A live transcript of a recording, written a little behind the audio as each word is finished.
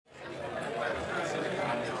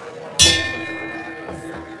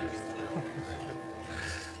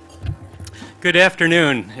Good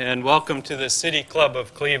afternoon, and welcome to the City Club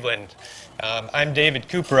of Cleveland. I'm David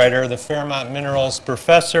Cooperrider, the Fairmount Minerals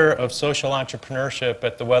Professor of Social Entrepreneurship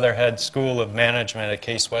at the Weatherhead School of Management at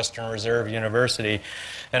Case Western Reserve University.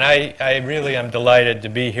 And I really am delighted to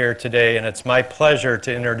be here today, and it's my pleasure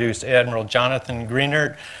to introduce Admiral Jonathan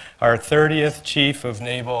Greenert, our 30th Chief of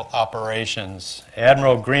Naval Operations.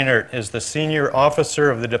 Admiral Greenert is the Senior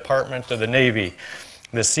Officer of the Department of the Navy.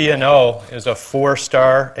 The CNO is a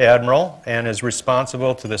 4-star admiral and is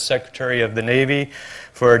responsible to the Secretary of the Navy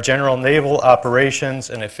for general naval operations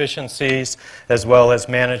and efficiencies, as well as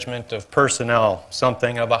management of personnel,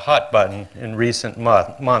 something of a hot button in recent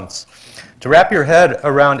months. To wrap your head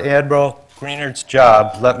around Admiral Greenert's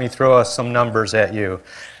job, let me throw us some numbers at you.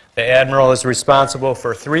 The admiral is responsible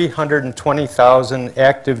for 320,000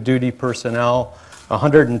 active duty personnel,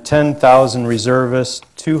 110,000 reservists,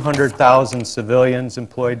 200,000 civilians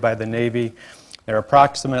employed by the Navy. There are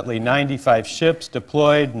approximately 95 ships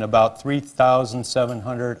deployed and about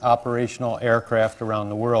 3,700 operational aircraft around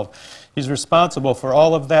the world. He's responsible for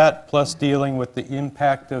all of that, plus dealing with the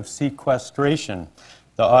impact of sequestration,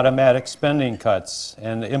 the automatic spending cuts,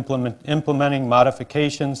 and implementing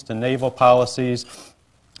modifications to naval policies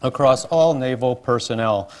across all naval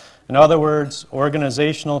personnel. In other words,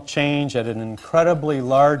 organizational change at an incredibly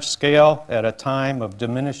large scale at a time of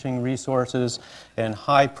diminishing resources and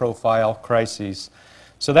high-profile crises.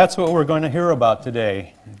 So that's what we're going to hear about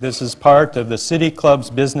today. This is part of the City Club's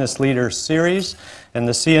Business Leaders Series, and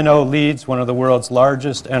the CNO leads one of the world's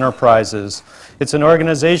largest enterprises. It's an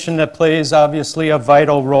organization that plays, obviously, a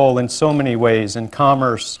vital role in so many ways in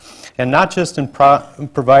commerce, and not just in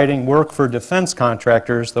providing work for defense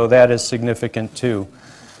contractors, though that is significant too.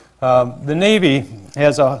 The Navy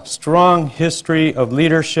has a strong history of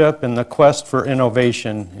leadership in the quest for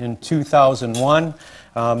innovation. In 2001,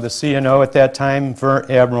 the CNO at that time,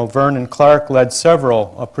 Admiral Vernon Clark, led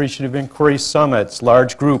several appreciative inquiry summits,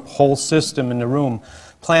 large group, whole system in the room,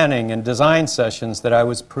 planning and design sessions that I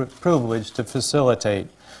was privileged to facilitate.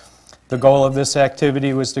 The goal of this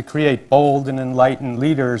activity was to create bold and enlightened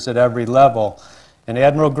leaders at every level, and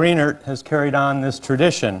Admiral Greenert has carried on this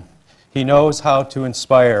tradition. He knows how to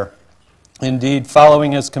inspire. Indeed,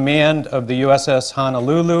 following his command of the USS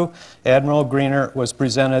Honolulu, Admiral Greenert was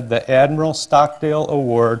presented the Admiral Stockdale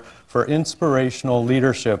Award for Inspirational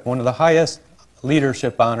Leadership, one of the highest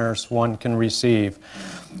leadership honors one can receive.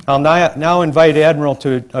 I'll now invite Admiral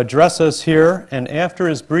to address us here, and after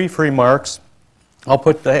his brief remarks, I'll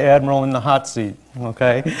put the Admiral in the hot seat,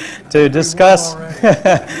 okay, to discuss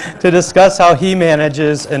how he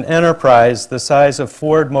manages an enterprise the size of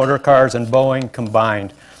Ford Motor Cars and Boeing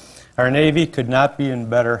combined. Our Navy could not be in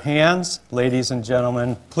better hands. Ladies and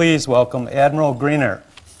gentlemen, please welcome Admiral Greenert.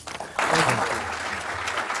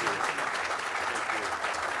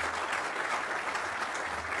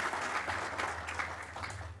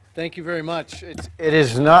 Thank you very much. It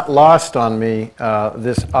is not lost on me,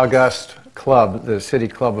 this august club, the City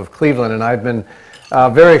Club of Cleveland, and I've been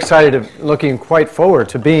very excited, looking quite forward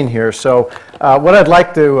to being here. So what I'd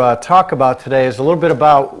like to talk about today is a little bit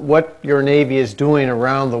about what your Navy is doing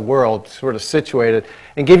around the world, sort of situated,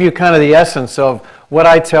 and give you kind of the essence of what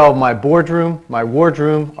I tell my boardroom, my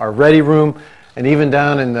wardroom, our ready room, and even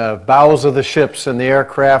down in the bowels of the ships and the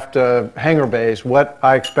aircraft hangar bays, what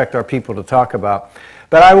I expect our people to talk about.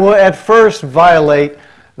 But I will at first violate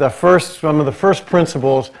some of the first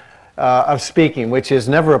principles of speaking, which is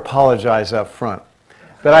never apologize up front.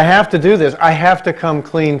 But I have to do this. I have to come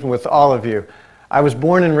clean with all of you. I was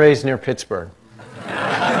born and raised near Pittsburgh.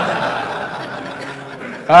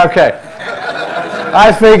 Okay.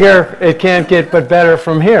 I figure it can't get but better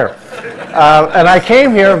from here. And I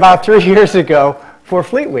came here about 3 years ago for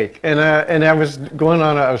Fleet Week. And I was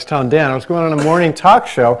telling Dan, I was going on a morning talk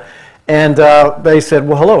show. And they said,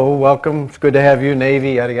 well, hello, welcome, it's good to have you,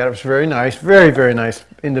 Navy, yada, yada. It was very nice, very, very nice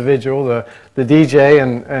individual, the DJ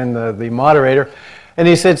and the moderator. And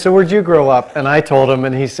he said, so where'd you grow up? And I told him,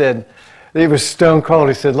 and he said, he was stone cold.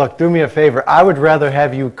 He said, look, do me a favor. I would rather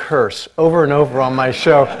have you curse over and over on my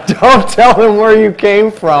show. Don't tell them where you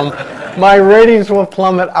came from. My ratings will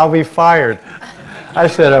plummet. I'll be fired. I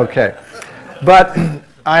said, okay. But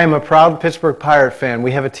I am a proud Pittsburgh Pirate fan.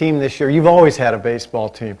 We have a team this year. You've always had a baseball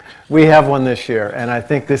team. We have one this year, and I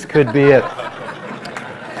think this could be it.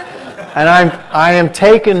 And I am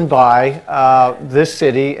taken by this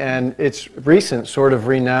city and its recent sort of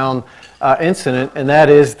renowned incident, and that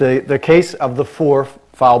is the case of the 4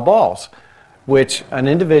 foul balls, which an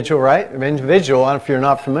individual, right? An individual, if you're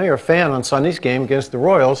not familiar, a fan on Sunday's game against the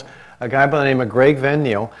Royals, a guy by the name of Greg Van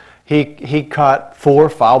Niel, he caught 4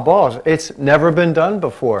 foul balls. It's never been done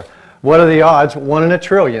before. What are the odds? 1 in a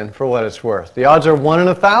trillion, for what it's worth. The odds are 1 in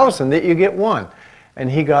 1,000 that you get 1. And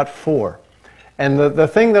he got 4. And the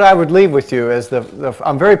thing that I would leave with you is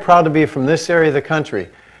I'm very proud to be from this area of the country.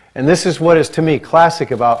 And this is what is, to me,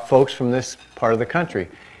 classic about folks from this part of the country.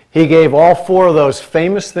 He gave all 4 of those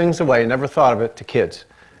famous things away, never thought of it, to kids.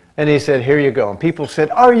 And he said, here you go. And people said,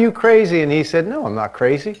 are you crazy? And he said, no, I'm not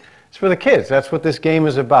crazy. It's for the kids. That's what this game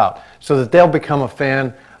is about, so that they'll become a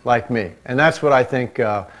fan like me. And that's what I think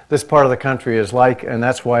this part of the country is like, and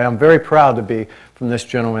that's why I'm very proud to be from this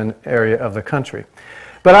gentleman area of the country.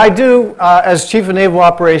 But I do, as Chief of Naval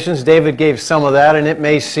Operations, David gave some of that, and it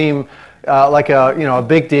may seem like a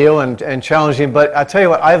big deal and challenging, but I tell you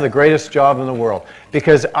what, I have the greatest job in the world,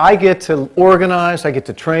 because I get to organize, I get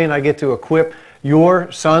to train, I get to equip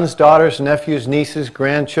your sons, daughters, nephews, nieces,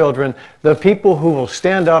 grandchildren, the people who will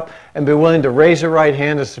stand up and be willing to raise their right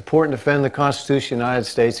hand to support and defend the Constitution of the United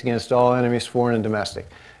States against all enemies, foreign and domestic,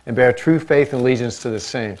 and bear true faith and allegiance to the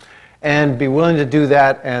same. And be willing to do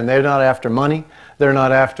that, and they're not after money, they're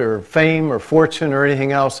not after fame or fortune or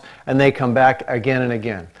anything else, and they come back again and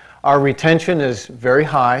again. Our retention is very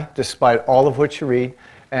high, despite all of what you read,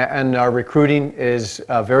 and our recruiting is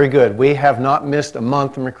very good. We have not missed a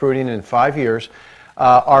month in recruiting in 5 years.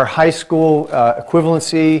 Our high school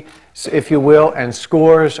equivalency, if you will, and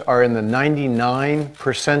scores are in the 99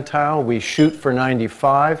 percentile. We shoot for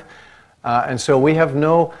 95. And so we have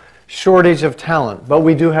no shortage of talent, but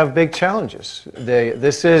we do have big challenges. The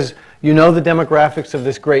demographics of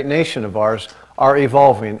this great nation of ours are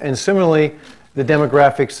evolving. And similarly, the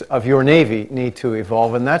demographics of your Navy need to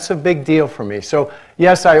evolve, and that's a big deal for me. So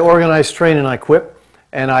yes, I organize, train, and I equip,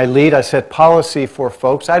 and I lead. I set policy for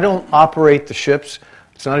folks. I don't operate the ships.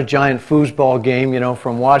 It's not a giant foosball game,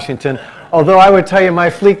 from Washington. Although I would tell you my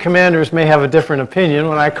fleet commanders may have a different opinion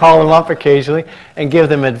when I call them up occasionally and give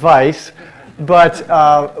them advice. But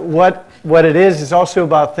what it is also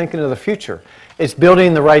about thinking of the future. It's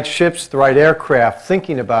building the right ships, the right aircraft,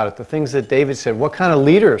 thinking about it, the things that David said. What kind of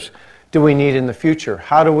leaders do we need in the future?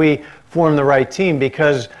 How do we form the right team?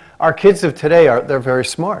 Because our kids of today, they're very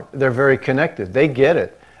smart. They're very connected. They get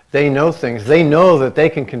it. They know things. They know that they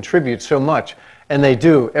can contribute so much, and they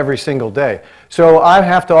do every single day. So I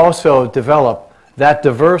have to also develop that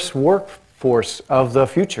diverse workforce of the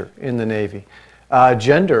future in the Navy.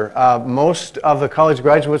 Gender, most of the college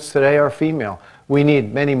graduates today are female. We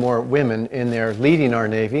need many more women in there leading our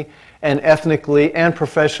Navy. And ethnically and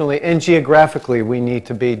professionally and geographically we need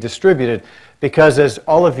to be distributed, because as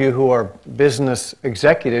all of you who are business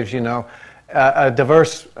executives, a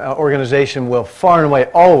diverse organization will far and away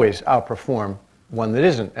always outperform one that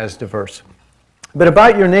isn't as diverse. But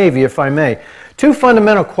about your Navy, if I may, 2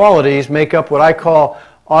 fundamental qualities make up what I call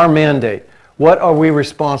our mandate. What are we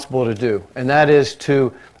responsible to do? And that is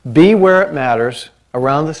to be where it matters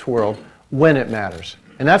around this world when it matters.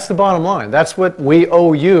 And that's the bottom line. That's what we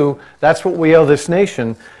owe you. That's what we owe this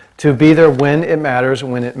nation, to be there when it matters,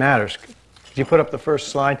 when it matters. Could you put up the first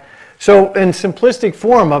slide? So in simplistic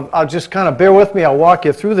form, I'll just kind of bear with me. I'll walk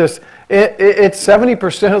you through this. It's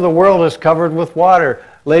 70% of the world is covered with water.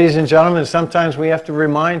 Ladies and gentlemen, sometimes we have to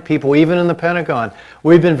remind people, even in the Pentagon,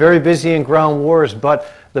 we've been very busy in ground wars,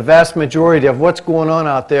 but the vast majority of what's going on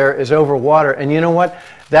out there is over water. And you know what?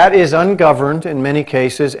 That is ungoverned in many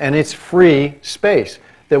cases, and it's free space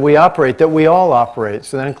that we operate, that we all operate.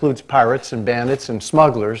 So that includes pirates and bandits and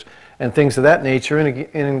smugglers and things of that nature,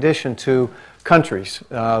 in addition to countries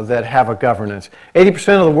that have a governance.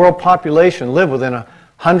 80% of the world population live within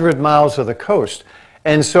 100 miles of the coast.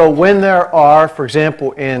 And so when there are, for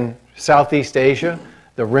example, in Southeast Asia,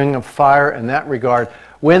 the Ring of Fire in that regard,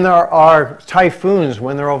 when there are typhoons,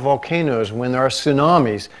 when there are volcanoes, when there are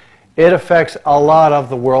tsunamis, it affects a lot of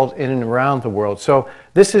the world in and around the world. So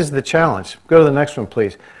this is the challenge. Go to the next one,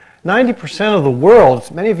 please. 90% of the world,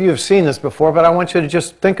 many of you have seen this before, but I want you to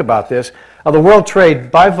just think about this. The world trade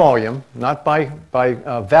by volume, not by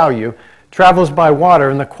value, travels by water,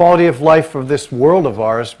 and the quality of life of this world of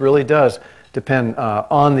ours really does depend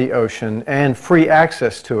on the ocean and free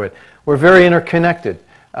access to it. We're very interconnected.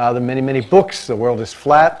 The many books, the world is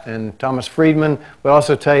flat, and Thomas Friedman would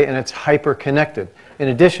also tell you, and it's hyper-connected, in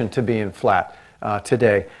addition to being flat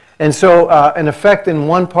today. And so an effect in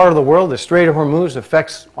one part of the world, the Strait of Hormuz,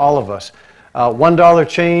 affects all of us. $1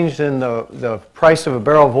 change in the price of a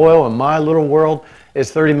barrel of oil in my little world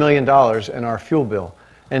is $30 million in our fuel bill.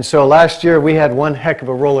 And so last year we had one heck of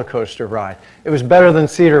a roller coaster ride. It was better than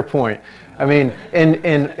Cedar Point. I mean,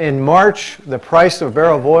 in March, the price of a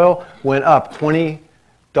barrel of oil went up $20.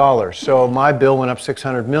 So my bill went up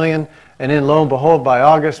 $600 million. And then lo and behold, by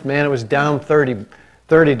August, man, it was down 30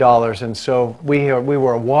 $30, and so we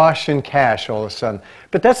were awash in cash all of a sudden.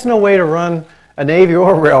 But that's no way to run a Navy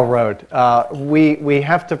or railroad. We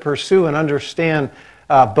have to pursue and understand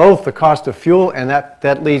both the cost of fuel, and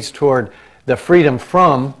that leads toward the freedom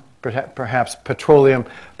from perhaps petroleum,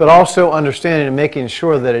 but also understanding and making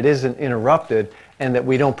sure that it isn't interrupted and that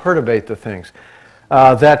we don't perturbate the things.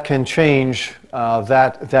 That can change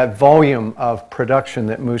that volume of production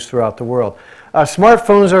that moves throughout the world.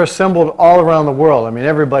 Smartphones are assembled all around the world. I mean,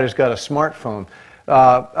 everybody's got a smartphone.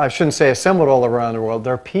 I shouldn't say assembled all around the world.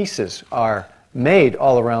 Their pieces are made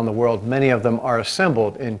all around the world. Many of them are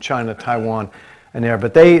assembled in China, Taiwan, and there.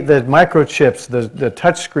 But the microchips, the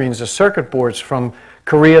touch screens, the circuit boards from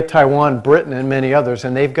Korea, Taiwan, Britain, and many others,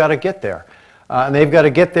 and they've got to get there. And they've got to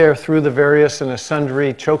get there through the various and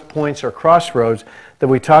sundry choke points or crossroads that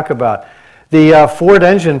we talk about. The Ford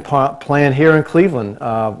engine plant here in Cleveland,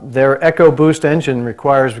 their EcoBoost engine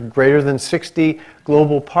requires greater than 60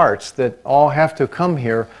 global parts that all have to come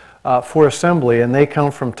here for assembly, and they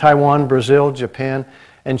come from Taiwan, Brazil, Japan,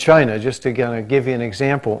 and China, just to kind of give you an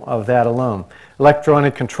example of that alone.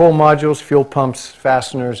 Electronic control modules, fuel pumps,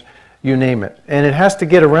 fasteners, you name it. And it has to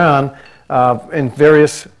get around in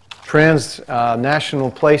various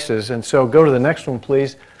transnational places. And so go to the next one,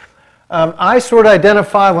 please. I sort of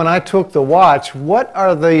identify when I took the watch, what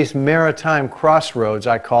are these maritime crossroads,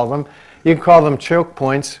 I call them. You can call them choke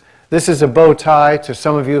points. This is a bow tie to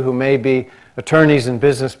some of you who may be attorneys and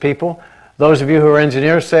business people. Those of you who are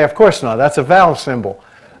engineers say, of course not, that's a valve symbol.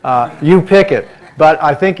 You pick it. But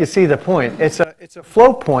I think you see the point. It's a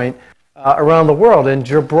flow point around the world. In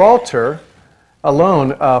Gibraltar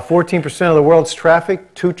alone, 14% of the world's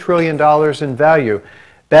traffic, $2 trillion in value.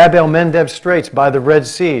 Bab el-Mandeb Straits by the Red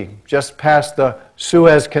Sea, just past the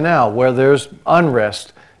Suez Canal, where there's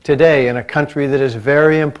unrest today in a country that is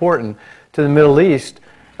very important to the Middle East.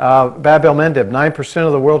 Bab el-Mandeb, 9%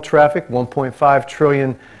 of the world traffic, $1.5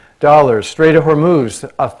 trillion. Strait of Hormuz,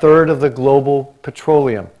 a third of the global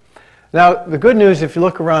petroleum. Now, the good news, if you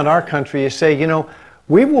look around our country, you say, you know,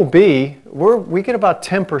 we get about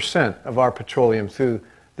 10% of our petroleum through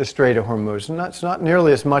the Strait of Hormuz, and that's not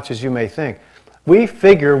nearly as much as you may think. We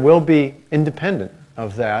figure we'll be independent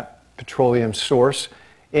of that petroleum source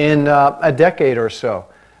in a decade or so.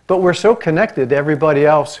 But we're so connected to everybody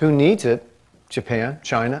else who needs it, Japan,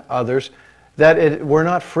 China, others, that we're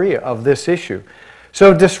not free of this issue.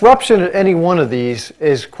 So disruption at any one of these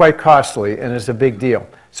is quite costly and is a big deal.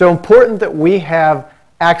 So important that we have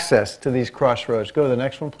access to these crossroads. Go to the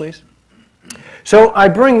next one, please. So I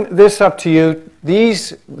bring this up to you.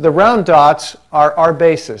 The round dots are our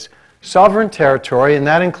bases. Sovereign territory, and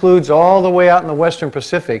that includes all the way out in the Western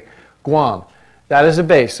Pacific, Guam. That is a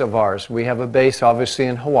base of ours. We have a base, obviously,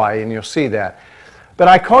 in Hawaii, and you'll see that. But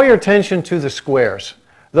I call your attention to the squares.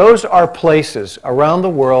 Those are places around the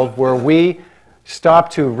world where we stop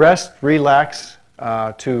to rest, relax,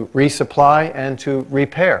 to resupply, and to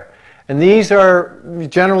repair. And these are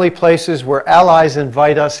generally places where allies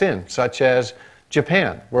invite us in, such as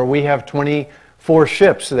Japan, where we have 24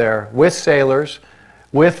 ships there with sailors,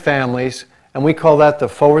 with families, and we call that the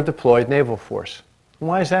Forward Deployed Naval Force. And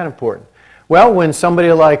why is that important? Well, when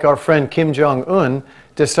somebody like our friend Kim Jong-un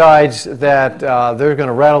decides that they're going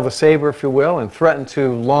to rattle the saber, if you will, and threaten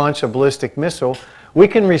to launch a ballistic missile, we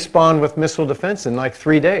can respond with missile defense in like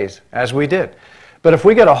 3 days, as we did. But if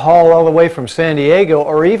we get a haul all the way from San Diego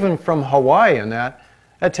or even from Hawaii in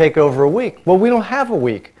that'd take over a week. Well, we don't have a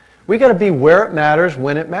week. We got to be where it matters,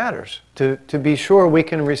 when it matters, to be sure we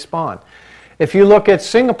can respond. If you look at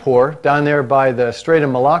Singapore, down there by the Strait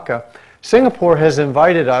of Malacca, Singapore has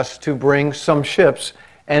invited us to bring some ships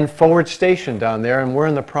and forward station down there, and we're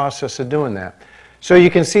in the process of doing that. So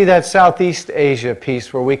you can see that Southeast Asia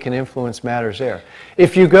piece where we can influence matters there.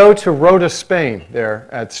 If you go to Rota, Spain, there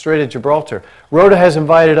at the Strait of Gibraltar, Rota has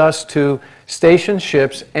invited us to station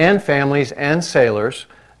ships and families and sailors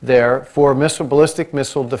there for ballistic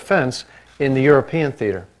missile defense in the European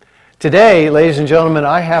theater. Today, ladies and gentlemen,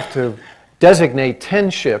 I have to designate 10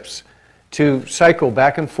 ships to cycle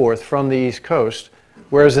back and forth from the East Coast,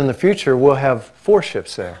 whereas in the future we'll have 4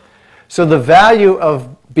 ships there. So the value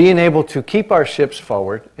of being able to keep our ships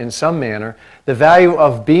forward in some manner, the value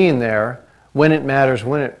of being there when it matters,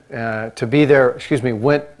 to be there,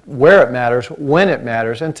 where it matters, when it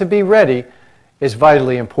matters, and to be ready is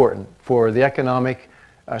vitally important for the economic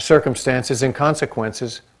circumstances and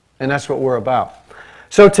consequences, and that's what we're about.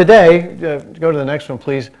 So today, go to the next one,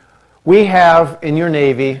 please. We have in your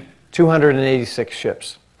Navy 286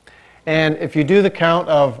 ships. And if you do the count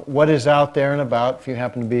of what is out there and about, if you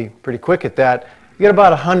happen to be pretty quick at that, you get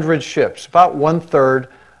about 100 ships, about 1/3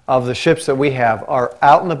 of the ships that we have are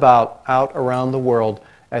out and about, out around the world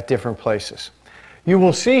at different places. You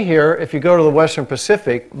will see here, if you go to the Western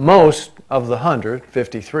Pacific, most of the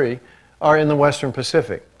 153 are in the Western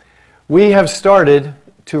Pacific. We have started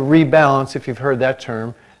to rebalance, if you've heard that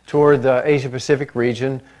term, toward the Asia-Pacific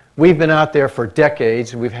region. We've been out there for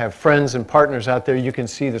decades. We have friends and partners out there. You can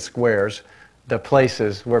see the squares, the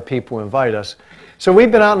places where people invite us. So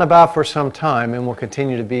we've been out and about for some time, and we'll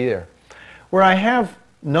continue to be there. Where I have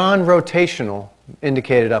non-rotational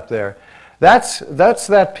indicated up there, that's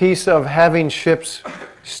that piece of having ships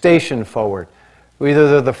stationed forward. Either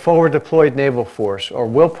they're the forward deployed naval force, or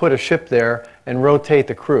we'll put a ship there and rotate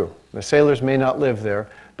the crew. The sailors may not live there,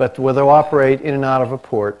 but they'll operate in and out of a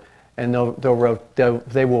port, and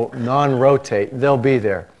they will non-rotate. They'll be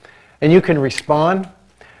there. And you can respond.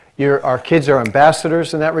 Our kids are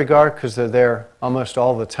ambassadors in that regard because they're there almost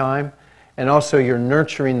all the time. And also you're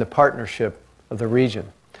nurturing the partnership of the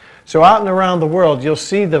region. So out and around the world, you'll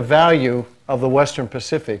see the value of the Western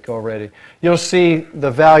Pacific already. You'll see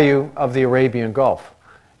the value of the Arabian Gulf.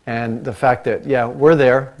 And the fact that, yeah, we're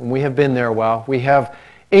there, and we have been there a while. We have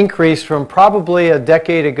increased from probably a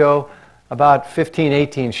decade ago about 15,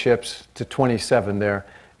 18 ships to 27 there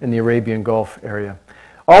in the Arabian Gulf area.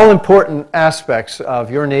 All important aspects of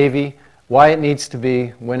your Navy, why it needs to be,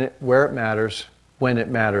 where it matters, when it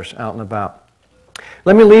matters, out and about.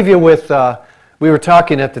 Let me leave you with, we were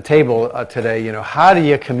talking at the table today, you know, how do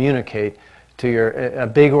you communicate to a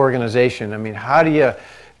big organization? I mean, how do you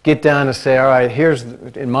get down and say, all right, here's,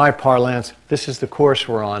 in my parlance, this is the course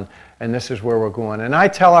we're on, and this is where we're going. And I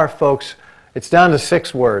tell our folks, it's down to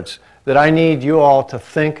 6 words that I need you all to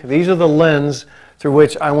think. These are the lens through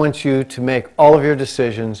which I want you to make all of your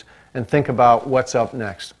decisions and think about what's up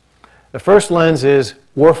next. The first lens is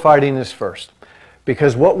warfighting is first.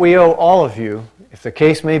 Because what we owe all of you, if the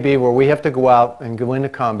case may be where we have to go out and go into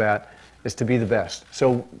combat, is to be the best.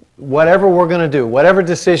 So whatever we're going to do, whatever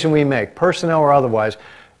decision we make, personnel or otherwise,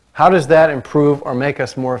 how does that improve or make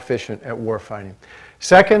us more efficient at warfighting?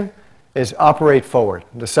 Second is operate forward,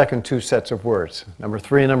 the second 2 sets of words, number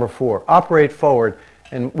 3 and number 4. Operate forward,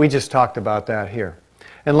 and we just talked about that here.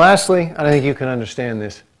 And lastly, and I think you can understand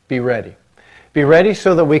this, be ready. Be ready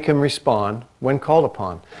so that we can respond when called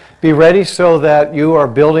upon. Be ready so that you are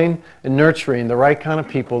building and nurturing the right kind of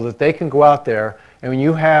people that they can go out there, and when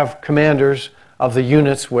you have commanders of the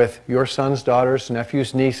units with your sons, daughters,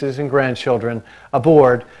 nephews, nieces, and grandchildren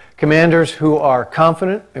aboard, commanders who are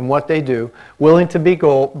confident in what they do, willing to be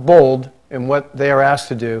bold in what they are asked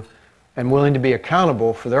to do, and willing to be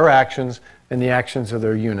accountable for their actions and the actions of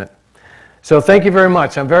their unit. So thank you very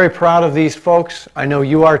much. I'm very proud of these folks. I know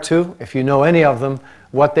you are too, if you know any of them,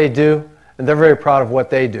 what they do, and they're very proud of what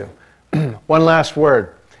they do. One last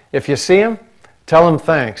word. If you see them, tell them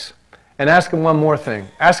thanks. And ask them one more thing.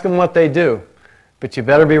 Ask them what they do. But you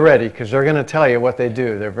better be ready, because they're going to tell you what they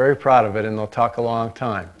do. They're very proud of it, and they'll talk a long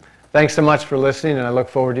time. Thanks so much for listening, and I look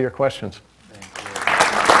forward to your questions.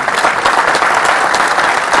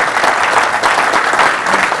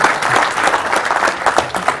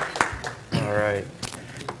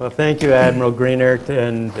 Well, thank you, Admiral Greenert,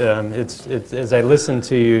 and it's as I listen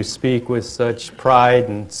to you speak with such pride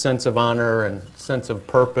and sense of honor and sense of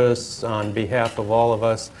purpose on behalf of all of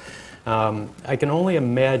us, I can only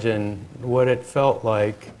imagine what it felt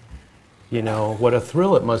like, you know, what a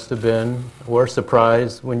thrill it must have been, or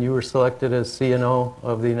surprise, when you were selected as CNO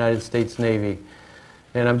of the United States Navy.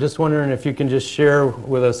 And I'm just wondering if you can just share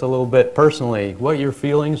with us a little bit personally what your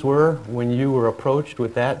feelings were when you were approached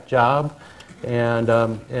with that job.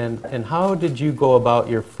 And how did you go about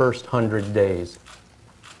your first 100 days?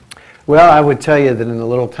 Well, I would tell you that in the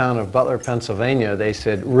little town of Butler, Pennsylvania, they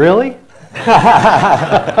said, "Really?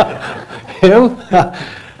 Him?"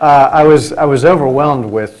 I was overwhelmed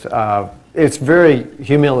with. It's very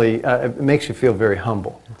it makes you feel very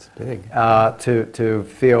humble. It's big. To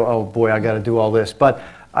feel, oh boy, I got to do all this. But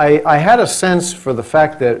I had a sense for the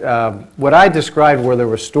fact that what I described where there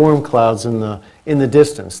were storm clouds in the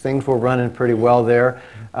distance. Things were running pretty well there.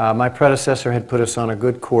 My predecessor had put us on a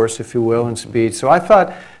good course, if you will, in speed. So I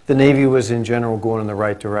thought the Navy was in general going in the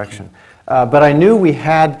right direction. But I knew we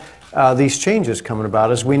had these changes coming about.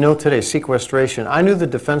 As we know today, sequestration. I knew the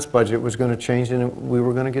defense budget was going to change and we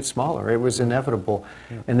were going to get smaller. It was inevitable.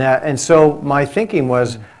 And so my thinking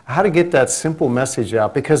was how to get that simple message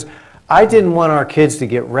out, because I didn't want our kids to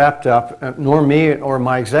get wrapped up, nor me or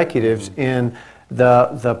my executives, in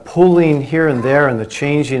the pulling here and there and the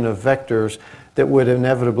changing of vectors that would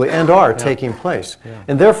inevitably and are taking place.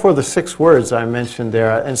 And therefore the 6 words I mentioned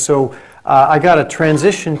there. And so I got a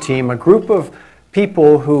transition team, a group of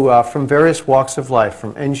people who, from various walks of life,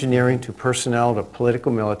 from engineering to personnel to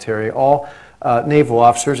political military, all naval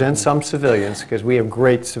officers and some civilians, because we have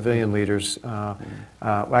great civilian leaders.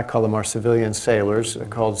 I call them our civilian sailors,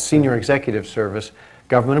 called senior executive service,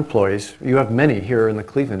 government employees. You have many here in the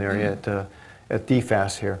Cleveland area at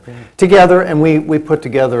DFAS here. Together, and we put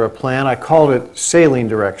together a plan. I called it sailing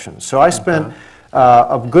directions. So I spent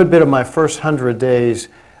a good bit of my first 100 days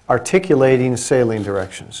articulating sailing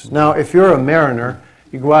directions. Now, if you're a mariner,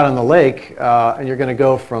 you go out on the lake and you're going to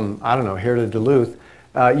go from, I don't know, here to Duluth,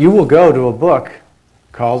 you will go to a book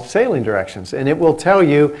called Sailing Directions, and it will tell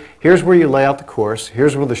you, here's where you lay out the course,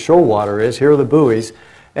 here's where the shoal water is, here are the buoys,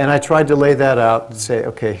 and I tried to lay that out and say,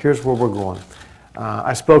 okay, here's where we're going.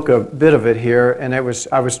 I spoke a bit of it here, and I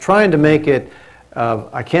was trying to make it,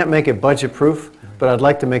 I can't make it budget-proof, but I'd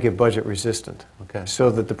like to make it budget-resistant, so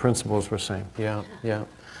that the principles were the same. Yeah, yeah.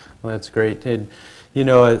 Well, that's great. And, you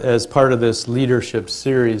know, as part of this leadership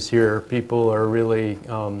series here, people are really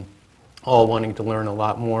all wanting to learn a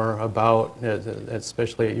lot more about,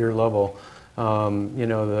 especially at your level, you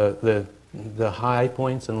know, the high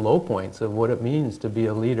points and low points of what it means to be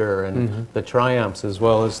a leader, and the triumphs as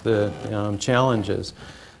well as the challenges.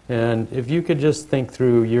 And if you could just think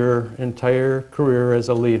through your entire career as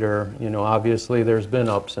a leader, you know, obviously there's been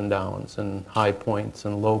ups and downs and high points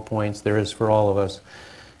and low points. There is for all of us.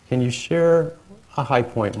 Can you share a high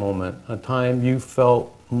point moment, a time you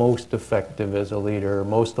felt most effective as a leader,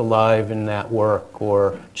 most alive in that work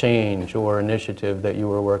or change or initiative that you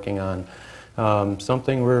were working on?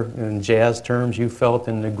 Something where, in jazz terms, you felt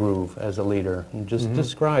in the groove as a leader. And just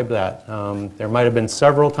describe that. There might have been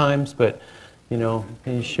several times, but, you know,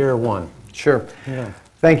 can you share one? Sure. Yeah.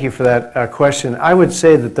 Thank you for that question. I would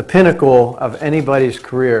say that the pinnacle of anybody's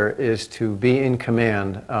career is to be in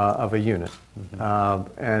command of a unit.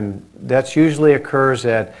 And that usually occurs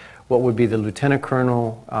at what would be the lieutenant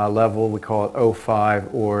colonel level, we call it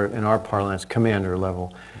 05, or in our parlance, commander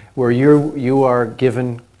level, where you are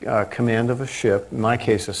given command of a ship, in my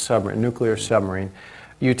case a submarine, nuclear submarine.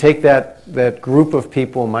 You take that group of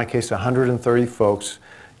people, in my case 130 folks,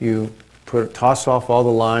 you toss off all the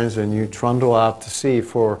lines and you trundle out to sea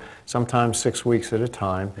for sometimes 6 weeks at a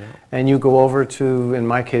time, and you go over to, in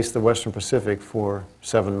my case, the Western Pacific for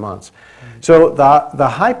 7 months. So the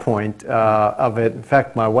high point of it, in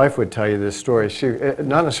fact, my wife would tell you this story,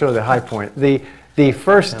 not necessarily the high point, the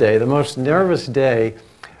first day, the most nervous day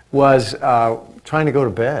was trying to go to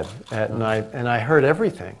bed at night, and I heard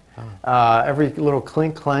everything, every little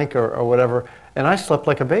clink, clank, or whatever, and I slept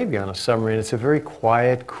like a baby on a submarine. It's a very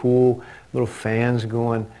quiet, cool, little fans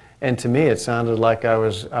going, and to me it sounded like I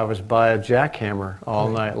was by a jackhammer all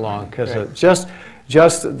night long, because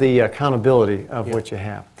just the accountability of what you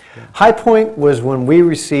have. High point was when we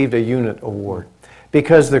received a unit award,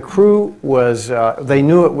 because the crew was, they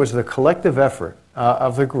knew it was the collective effort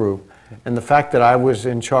of the group, and the fact that I was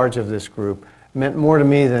in charge of this group meant more to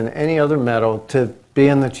me than any other medal to be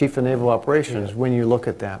in the Chief of Naval Operations when you look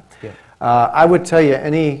at that. I would tell you,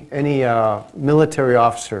 any military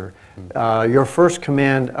officer, your first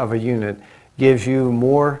command of a unit gives you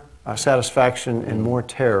more satisfaction and more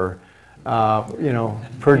terror, you know,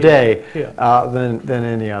 per day than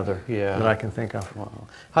any other that I can think of. Wow.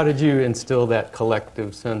 How did you instill that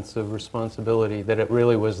collective sense of responsibility, that it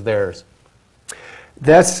really was theirs?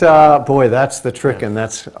 That's, boy, that's the trick, and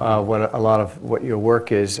that's what a lot of what your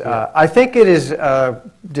work is. I think it is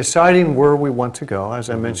deciding where we want to go, as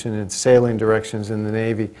I mentioned in sailing directions in the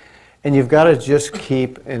Navy, and you've got to just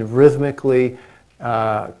keep and rhythmically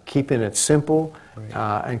keeping it simple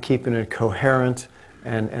and keeping it coherent,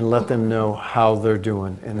 and let them know how they're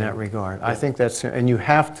doing in that regard. I think that's, and you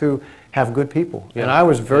have to have good people. And I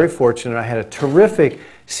was very fortunate. I had a terrific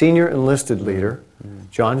senior enlisted leader,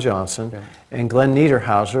 John Johnson, and Glenn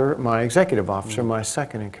Niederhauser, my executive officer, my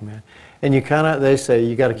second in command. And you kind of, they say,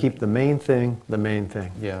 you got to keep the main thing the main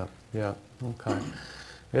thing. Yeah, yeah, okay.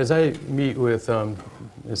 As I meet with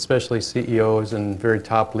especially CEOs and very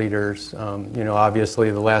top leaders, you know,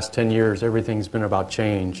 obviously the last 10 years everything's been about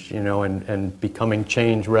change, you know, and becoming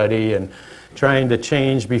change ready and trying to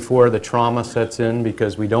change before the trauma sets in,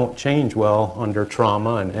 because we don't change well under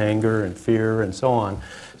trauma and anger and fear and so on.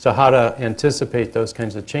 So how to anticipate those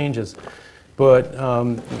kinds of changes. But,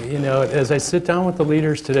 you know, as I sit down with the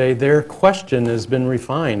leaders today, their question has been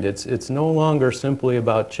refined. It's no longer simply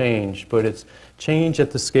about change, but it's change at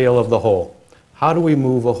the scale of the whole. How do we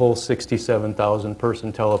move a whole 67,000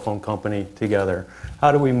 person telephone company together?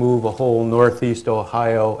 How do we move a whole Northeast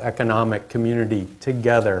Ohio economic community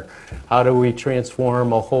together? How do we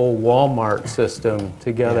transform a whole Walmart system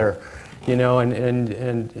together? You know,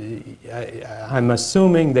 and I'm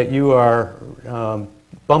assuming that you are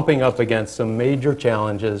bumping up against some major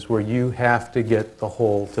challenges where you have to get the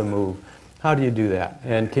whole to move. How do you do that?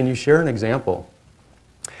 And can you share an example?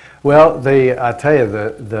 Well, I tell you,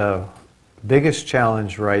 the biggest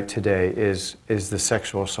challenge right today is the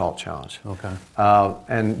sexual assault challenge. Okay.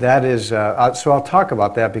 And that is, so I'll talk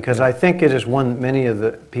about that because I think it is many of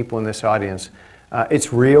the people in this audience,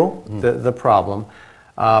 it's real, the problem.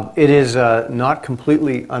 It is not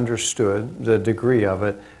completely understood, the degree of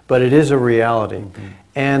it, but it is a reality.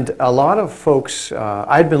 And a lot of folks,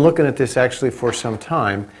 I'd been looking at this actually for some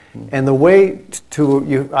time, and the way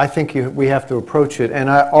I think we have to approach it, and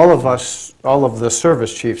all of the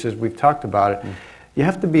service chiefs, as we've talked about it, you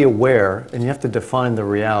have to be aware and you have to define the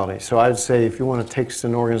reality. So I'd say if you want to take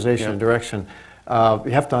an organization in a direction,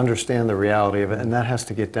 you have to understand the reality of it, and that has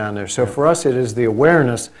to get down there. So for us, it is the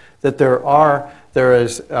awareness that there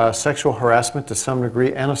is sexual harassment to some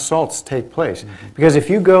degree, and assaults take place. Because if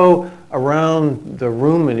you go around the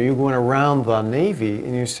room and you went around the Navy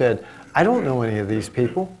and you said, I don't know any of these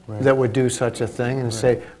people that would do such a thing, and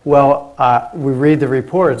say, well, we read the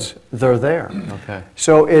reports, they're there. Okay.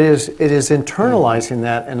 So it is internalizing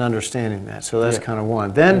that and understanding that. So that's kind of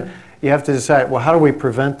one. Then you have to decide, well, how do we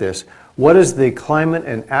prevent this? What is the climate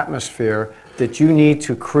and atmosphere that you need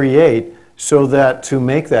to create so that to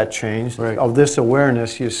make that change of this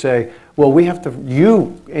awareness, you say, well, we have to,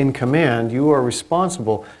 you in command, you are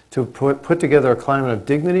responsible to put together a climate of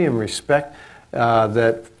dignity and respect,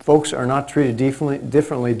 that folks are not treated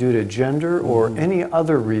differently due to gender or any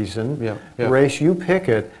other reason, race, you pick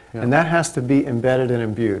it, and that has to be embedded and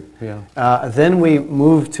imbued. Then we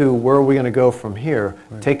move to where are we going to go from here.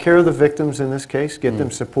 Take care of the victims in this case, get them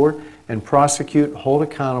support, and prosecute, hold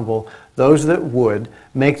accountable those that would,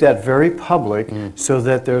 make that very public so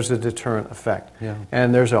that there's a deterrent effect.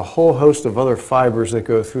 And there's a whole host of other fibers that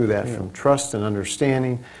go through that, from trust and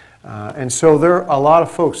understanding. And so there are a lot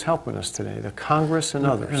of folks helping us today, the Congress and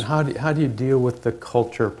others. And how do you deal with the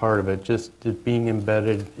culture part of it, just being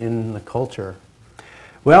embedded in the culture?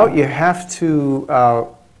 Well, you have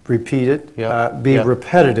to repeat it, be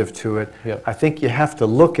repetitive to it. I think you have to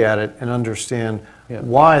look at it and understand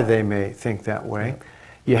why they may think that way.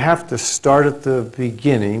 You have to start at the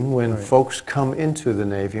beginning when folks come into the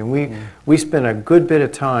Navy. And we spend a good bit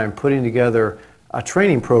of time putting together a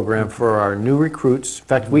training program for our new recruits. In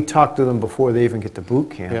fact, we talk to them before they even get to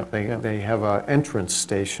boot camp. They have an entrance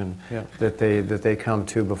station that they come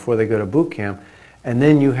to before they go to boot camp. And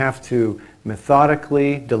then you have to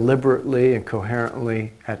methodically, deliberately, and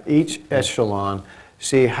coherently at each echelon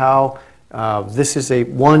see how this is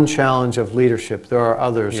one challenge of leadership. There are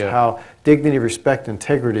others. How dignity, respect,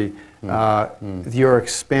 integrity, your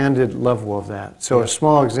expanded level of that. So a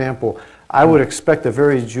small example, I would expect a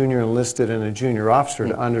very junior enlisted and a junior officer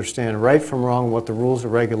to understand right from wrong, what the rules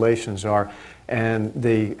and regulations are, and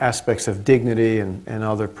the aspects of dignity and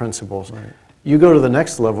other principles. You go to the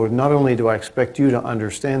next level, not only do I expect you to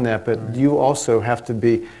understand that, but you also have to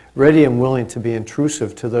be ready and willing to be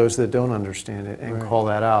intrusive to those that don't understand it and call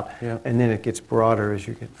that out. And then it gets broader as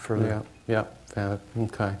you get further.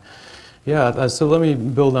 Okay. So let me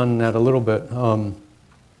build on that a little bit.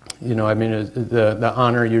 You know, I mean, the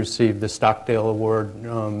honor you received, the Stockdale Award,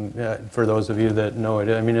 for those of you that know it,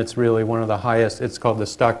 I mean, it's really one of the highest. It's called the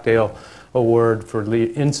Stockdale Award for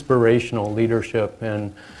inspirational leadership.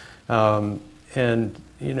 And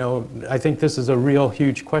you know, I think this is a real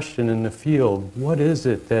huge question in the field. What is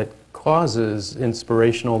it that causes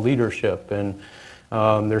inspirational leadership? And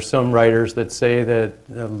there's some writers that say that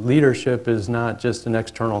leadership is not just an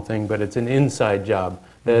external thing, but it's an inside job,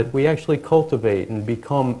 that we actually cultivate and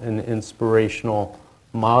become an inspirational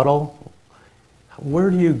model.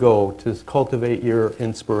 Where do you go to cultivate your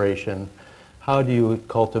inspiration? How do you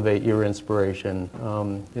cultivate your inspiration?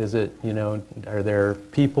 Is it, you know, are there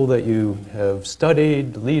people that you have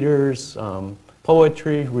studied, leaders,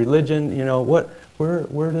 poetry, religion? You know,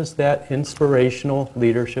 where does that inspirational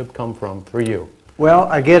leadership come from for you? Well,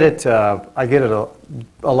 I get it a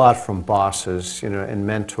lot from bosses, you know, and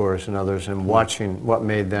mentors and others, and watching what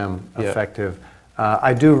made them effective.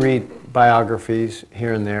 I do read biographies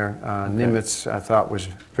here and there. Nimitz, I thought, was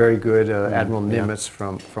very good. Admiral Nimitz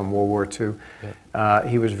from World War II.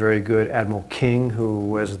 He was very good. Admiral King, who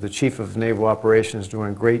was the chief of naval operations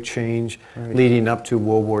during Great Change, leading up to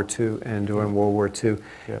World War II and during World War II.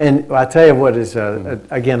 And I tell you what is,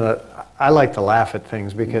 again, I like to laugh at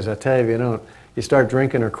things because I tell you, you start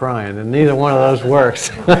drinking or crying, and neither one of those works.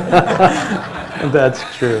 That's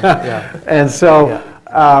true. And so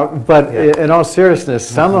But in all seriousness,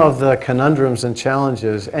 some of the conundrums and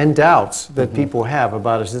challenges and doubts that people have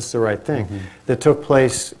about is this the right thing that took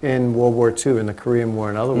place in World War II, in the Korean War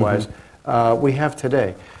and otherwise, we have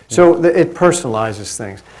today. So it personalizes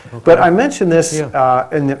things. Okay. But I mentioned this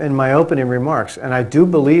in my opening remarks, and I do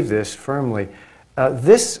believe this firmly.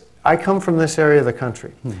 I come from this area of the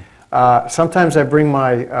country. Sometimes I bring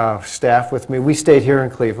my staff with me. We stayed here in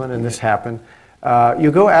Cleveland, and this happened.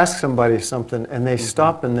 You go ask somebody something, and they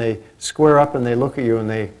stop and they square up and they look at you and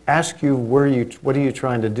they ask you, what are you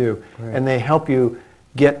trying to do? Right. And they help you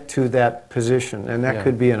get to that position. And that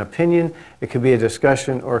could be an opinion, it could be a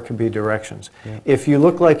discussion, or it could be directions. Yeah. If you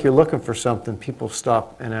look like you're looking for something, people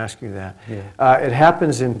stop and ask you that. Yeah. It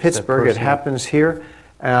happens in Pittsburgh, it happens here.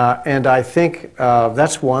 And I think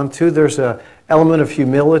that's one. Two, there's an element of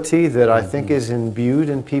humility that I think is imbued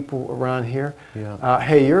in people around here. Yeah.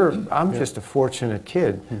 Hey, I'm just a fortunate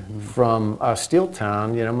kid from a steel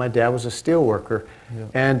town. You know, my dad was a steel worker. Yeah.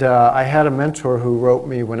 And I had a mentor who wrote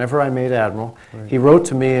me whenever I made Admiral. Right. He wrote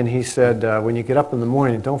to me and he said, when you get up in the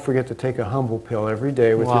morning, don't forget to take a humble pill every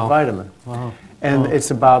day with your vitamin. Wow. And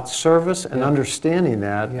it's about service and understanding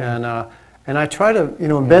that. Yeah. And I try to,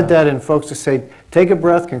 embed that in folks to say, take a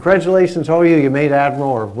breath, congratulations, you made Admiral,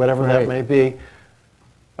 or whatever that may be.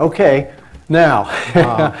 Okay, now,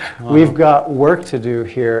 we've got work to do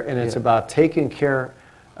here, and it's about taking care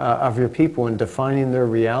of your people and defining their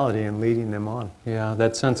reality and leading them on. Yeah,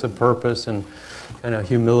 that sense of purpose and kind of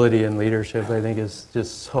humility and leadership, I think, is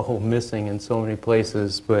just so missing in so many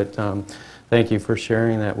places. But thank you for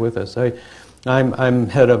sharing that with us. I'm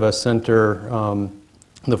head of a center,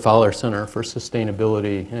 the Fowler Center for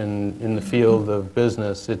Sustainability, and in the field of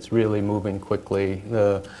business, it's really moving quickly.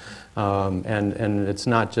 And it's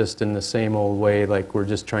not just in the same old way, like we're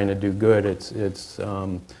just trying to do good.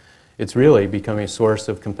 It's really becoming a source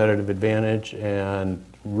of competitive advantage and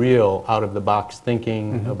real out-of-the-box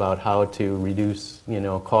thinking about how to reduce,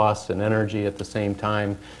 costs and energy at the same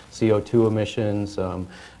time, CO2 emissions,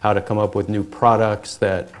 how to come up with new products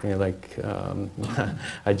that, I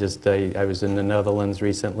was in the Netherlands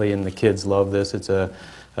recently, and the kids love this. It's a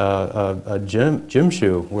gym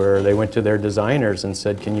shoe where they went to their designers and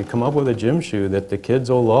said, can you come up with a gym shoe that the kids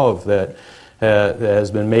will love, that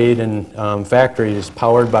has been made in factories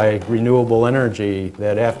powered by renewable energy,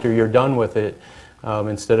 that after you're done with it,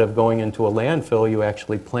 instead of going into a landfill, you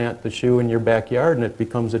actually plant the shoe in your backyard and it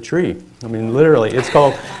becomes a tree. I mean, literally, it's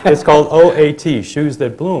called OAT, shoes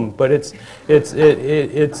that bloom. But it's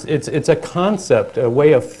a concept, a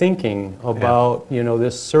way of thinking about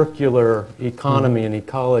this circular economy and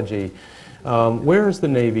ecology. Where is the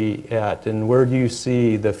Navy at, and where do you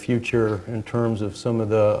see the future in terms of some of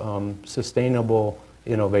the sustainable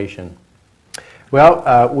innovation?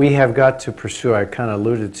 Well, we have got to pursue, I kind of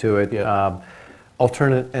alluded to it,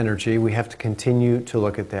 alternate energy. We have to continue to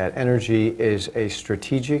look at that. Energy is a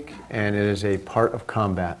strategic and it is a part of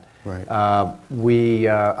combat. Right. I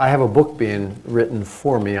have a book being written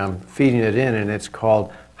for me. I'm feeding it in, and it's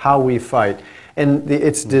called How We Fight. And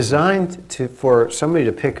it's designed for somebody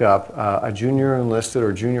to pick up, a junior enlisted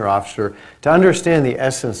or junior officer, to understand the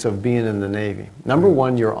essence of being in the Navy. Number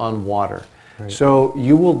one, you're on water. Right. So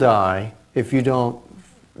you will die if you don't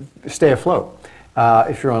stay afloat.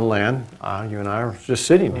 If you're on land, you and I are just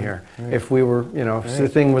sitting here. Right. If we were, if the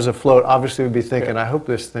thing was afloat, obviously we'd be thinking, I hope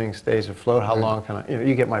this thing stays afloat. How long can I,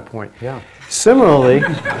 you get my point. Yeah. Similarly,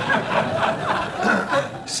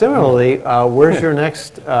 where's your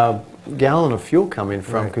next gallon of fuel coming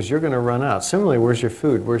from? Because you're going to run out. Similarly, where's your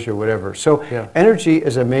food? Where's your whatever? So energy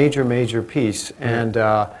is a major, major piece, and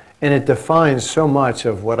it defines so much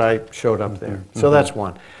of what I showed up there. So that's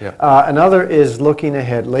one. Another is looking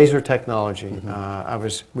ahead, laser technology.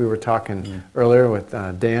 We were talking earlier with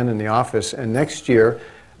Dan in the office, and next year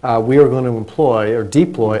we are going to employ or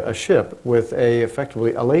deploy a ship with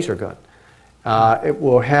effectively a laser gun. It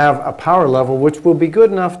will have a power level which will be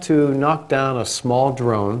good enough to knock down a small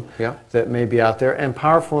drone that may be out there, and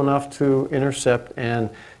powerful enough to intercept and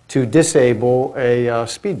to disable a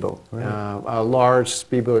speedboat, a large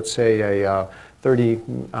speedboat, say a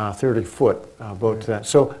 30-foot boat to that.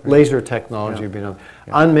 So laser technology would be another.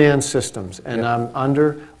 Unmanned systems, and I'm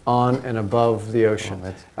under, on, and above the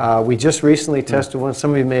ocean. We just recently tested one.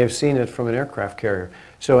 Some of you may have seen it from an aircraft carrier.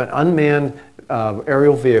 So an unmanned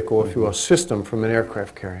aerial vehicle, if you will, system from an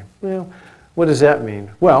aircraft carrier. Well, what does that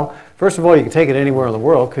mean? Well, first of all, you can take it anywhere in the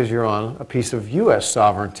world because you're on a piece of U.S.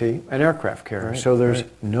 sovereignty, an aircraft carrier. So there's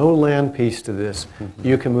no land piece to this.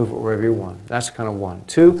 You can move it wherever you want. That's kind of one.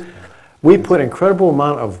 Two, we put incredible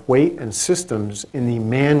amount of weight and systems in the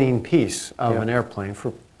manning piece of an airplane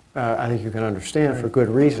for I think you can understand for good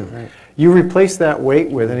reason. Right. You replace that weight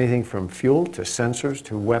with anything from fuel to sensors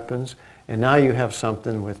to weapons, and now you have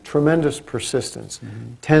something with tremendous persistence.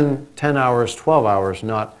 10 hours, 12 hours,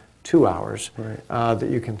 not 2 hours, that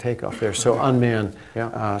you can take off there. So unmanned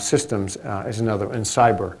systems is another, and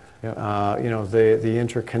cyber. You know, the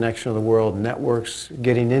interconnection of the world, networks,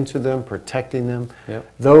 getting into them, protecting them.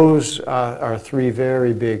 Those are three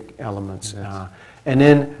very big elements. And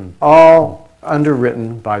then all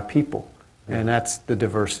underwritten by people, and that's the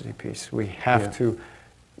diversity piece. We have to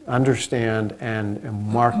understand and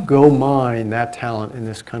go mine that talent in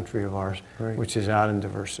this country of ours, which is out in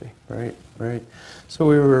diversity. Right. So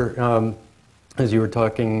we were, as you were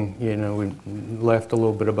talking, you know, we left a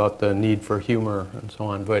little bit about the need for humor and so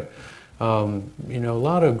on, but you know, a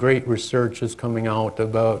lot of great research is coming out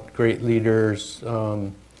about great leaders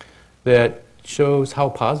that shows how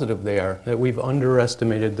positive they are, that we've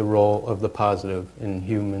underestimated the role of the positive in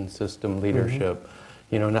human system leadership.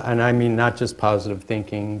 You know, and I mean not just positive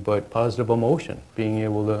thinking, but positive emotion, being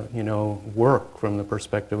able to, you know, work from the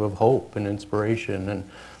perspective of hope and inspiration and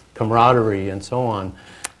camaraderie and so on.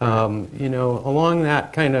 You know, along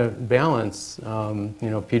that kind of balance, you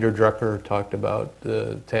know, Peter Drucker talked about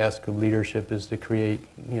the task of leadership is to create,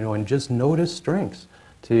 you know, and just notice strengths,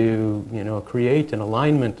 to, you know, create an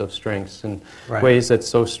alignment of strengths in ways that's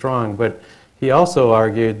so strong. But he also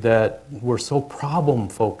argued that we're so problem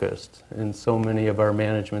focused in so many of our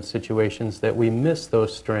management situations that we miss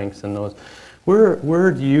those strengths and those.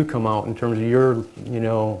 Where do you come out in terms of your, you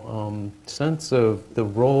know, sense of the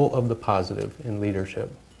role of the positive in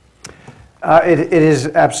leadership? It is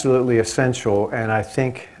absolutely essential, and I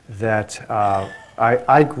think that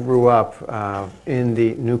I grew up in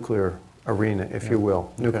the nuclear arena, if you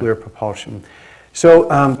will, nuclear propulsion. So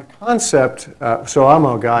the concept, so I'm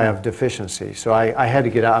a guy of deficiency, so I had to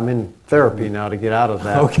get out. I'm in therapy now to get out of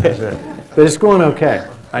that. But it's going okay,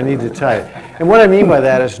 I need to tell you. And what I mean by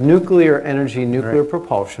that is nuclear energy, nuclear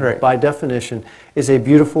propulsion, by definition, is a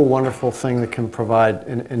beautiful, wonderful thing that can provide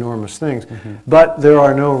enormous things. But there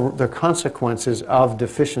are the consequences of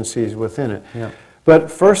deficiencies within it.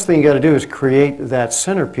 But first thing you got to do is create that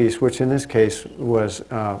centerpiece, which in this case was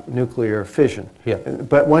nuclear fission.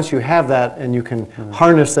 But once you have that and you can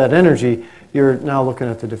harness that energy, you're now looking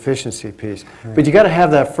at the deficiency piece. But you got to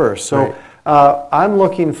have that first. So I'm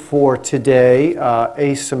looking for today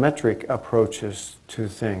asymmetric approaches to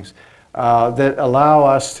things that allow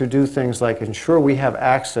us to do things like ensure we have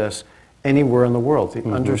access anywhere in the world, the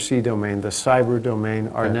undersea domain, the cyber domain,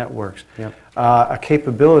 our networks. A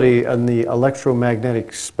capability in the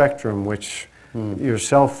electromagnetic spectrum, which your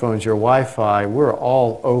cell phones, your Wi-Fi, we're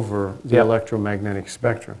all over the electromagnetic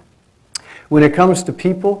spectrum. When it comes to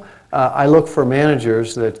people, I look for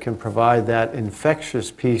managers that can provide that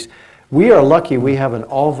infectious piece. We are lucky we have an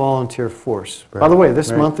all-volunteer force. By the way,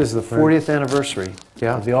 this month is the 40th anniversary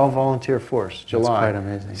of the all-volunteer force, July. That's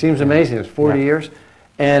quite amazing. Seems amazing, it's 40 years.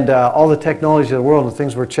 And all the technology of the world and the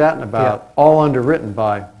things we're chatting about, all underwritten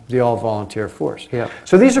by the all-volunteer force.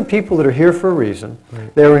 So these are people that are here for a reason.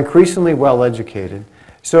 They're increasingly well-educated.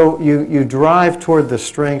 So you drive toward the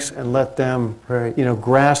strengths and let them, you know,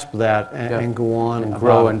 grasp that and go on and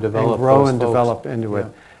grow and develop into it.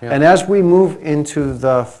 And as we move into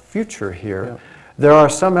the future here, there are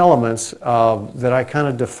some elements that I kind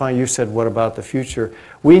of define. You said, what about the future?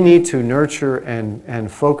 We need to nurture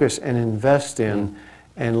and focus and invest in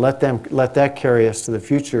and let that carry us to the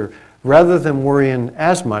future, rather than worrying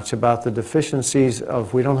as much about the deficiencies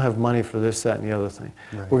of we don't have money for this, that, and the other thing.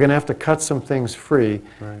 We're going to have to cut some things free,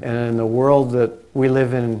 and in the world that we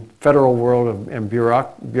live in, federal world and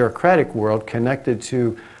bureaucratic world, connected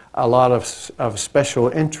to a lot of special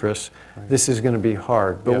interests, this is going to be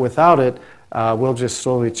hard. But without it, we'll just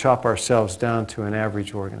slowly chop ourselves down to an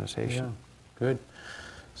average organization. Good.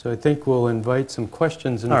 So I think we'll invite some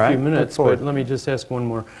questions in a few minutes, but let me just ask one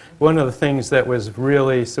more. One of the things that was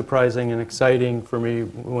really surprising and exciting for me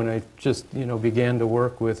when I just, you know, began to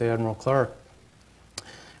work with Admiral Clark,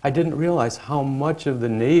 I didn't realize how much of the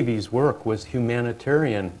Navy's work was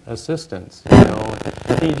humanitarian assistance. You know,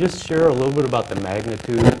 can you just share a little bit about the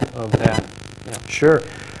magnitude of that? Sure,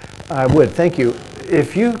 I would. Thank you.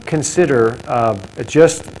 If you consider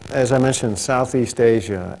just, as I mentioned, Southeast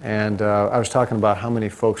Asia, and I was talking about how many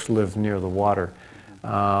folks live near the water,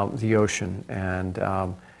 the ocean, and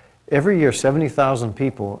every year 70,000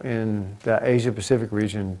 people in the Asia-Pacific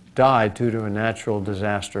region die due to a natural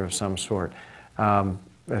disaster of some sort.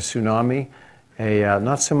 A tsunami,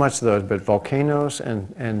 not so much those, but volcanoes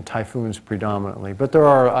and typhoons predominantly. But there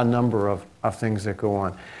are a number of things that go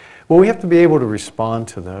on. Well, we have to be able to respond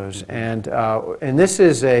to those, and this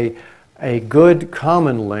is a a good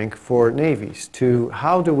common link for navies to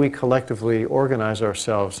how do we collectively organize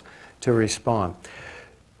ourselves to respond.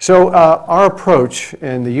 So our approach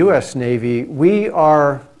in the U.S. Navy, we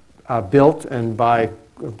are built, and by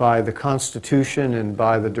the Constitution and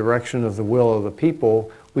by the direction of the will of the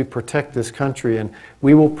people, we protect this country, and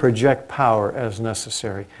we will project power as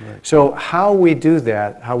necessary. Right. So how we do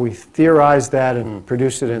that, how we theorize that and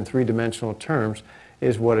produce it in three-dimensional terms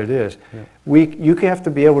is what it is. Yeah. You have to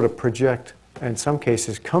be able to project, in some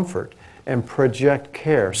cases, comfort and project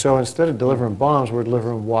care. So instead of delivering bombs, we're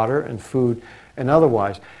delivering water and food and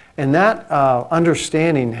otherwise. And that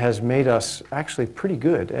understanding has made us actually pretty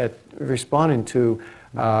good at responding to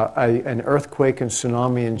an earthquake and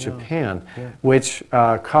tsunami in Japan, which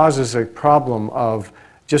causes a problem of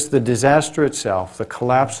just the disaster itself, the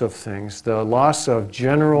collapse of things, the loss of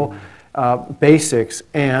general basics,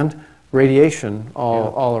 and radiation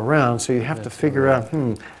all around. So you have to figure out,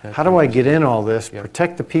 how do I get in all this,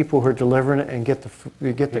 protect the people who are delivering it, and get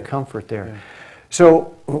the comfort there. Yeah.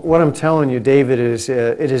 So what I'm telling you, David, is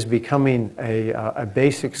it is becoming a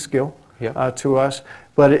basic skill to us,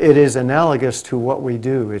 but it is analogous to what we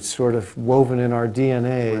do. It's sort of woven in our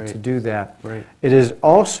DNA to do that. Right. It is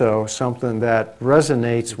also something that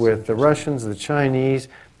resonates with the Russians, the Chinese,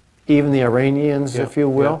 even the Iranians, if you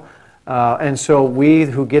will. And so we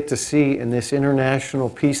who get to see in this international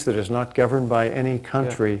peace that is not governed by any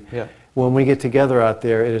country, when we get together out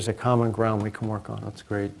there, it is a common ground we can work on. That's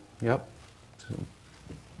great. Yep.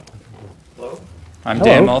 Hello. I'm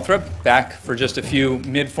Dan Moulthrop, back for just a few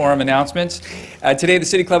mid-forum announcements. Today at the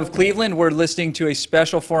City Club of Cleveland, we're listening to a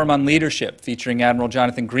special forum on leadership featuring Admiral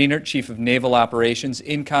Jonathan Greenert, Chief of Naval Operations,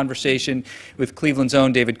 in conversation with Cleveland's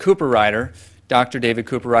own David Cooperrider, Dr. David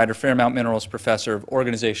Cooperrider, Fairmount Minerals Professor of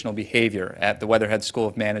Organizational Behavior at the Weatherhead School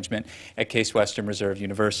of Management at Case Western Reserve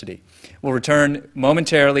University. We'll return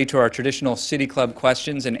momentarily to our traditional City Club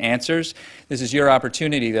questions and answers. This is your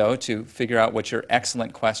opportunity, though, to figure out what your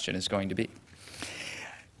excellent question is going to be.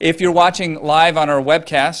 If you're watching live on our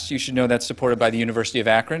webcast, you should know that's supported by the University of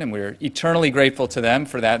Akron, and we're eternally grateful to them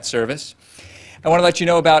for that service. I want to let you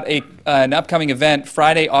know about an upcoming event,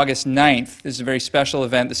 Friday, August 9th. This is a very special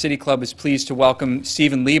event. The City Club is pleased to welcome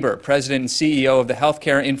Stephen Lieber, President and CEO of the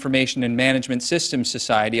Healthcare Information and Management Systems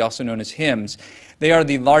Society, also known as HIMSS. They are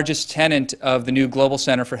the largest tenant of the new Global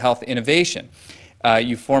Center for Health Innovation.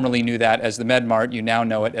 You formerly knew that as the MedMart. You now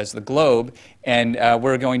know it as the Globe. And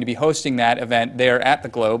we're going to be hosting that event there at the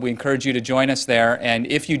Globe. We encourage you to join us there. And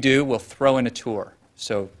if you do, we'll throw in a tour.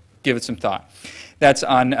 So give it some thought. That's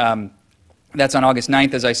on August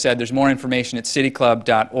 9th, as I said. There's more information at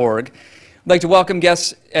cityclub.org. I'd like to welcome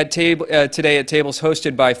guests at today at tables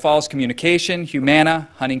hosted by Falls Communication, Humana,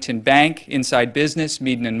 Huntington Bank, Inside Business,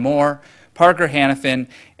 Meaden & Moore, Parker Hannafin,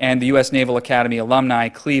 and the U.S. Naval Academy alumni,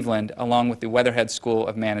 Cleveland, along with the Weatherhead School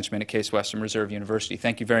of Management at Case Western Reserve University.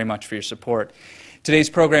 Thank you very much for your support. Today's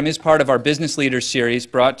program is part of our Business Leaders series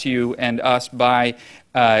brought to you and us by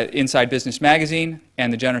Inside Business Magazine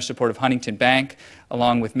and the generous support of Huntington Bank,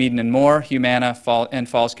 along with Meaden & Moore, Humana, and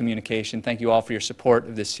Falls Communication. Thank you all for your support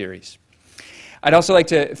of this series. I'd also like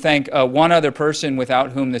to thank one other person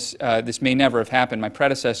without whom this may never have happened. My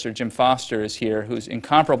predecessor, Jim Foster, is here, whose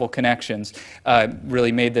incomparable connections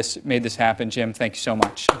really made this happen. Jim, thank you so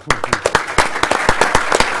much.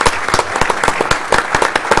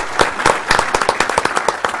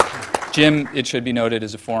 Jim, it should be noted,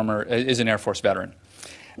 is an Air Force veteran.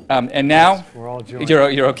 And now, we're all joined. You're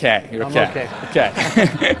okay. You're okay. I'm okay.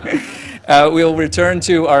 Okay. We'll return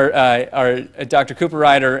to our Dr.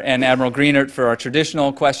 Cooperrider and Admiral Greenert for our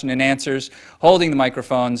traditional question and answers. Holding the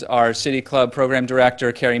microphones are City Club Program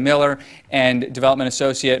Director Carrie Miller and Development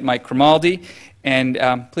Associate Mike Grimaldi. And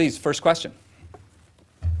please, first question.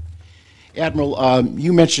 Admiral,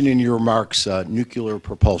 you mentioned in your remarks nuclear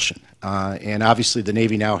propulsion. And obviously the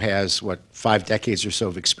Navy now has, 5 decades or so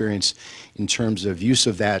of experience in terms of use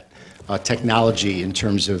of that technology in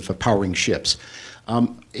terms of powering ships.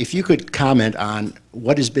 If you could comment on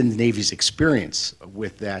what has been the Navy's experience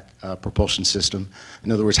with that propulsion system.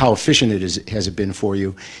 In other words, how efficient has it been for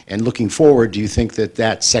you? And looking forward, do you think that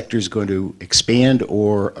that sector is going to expand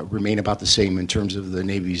or remain about the same in terms of the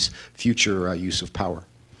Navy's future use of power?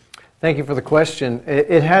 Thank you for the question.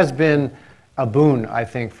 It has been a boon, I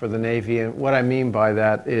think, for the Navy, and what I mean by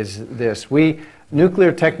that is this.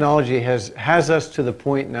 Nuclear technology has us to the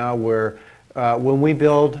point now where when we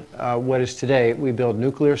build what is today, we build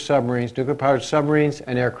nuclear submarines, nuclear-powered submarines,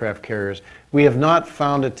 and aircraft carriers. We have not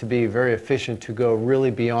found it to be very efficient to go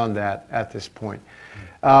really beyond that at this point.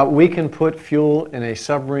 We can put fuel in a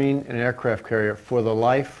submarine and an aircraft carrier for the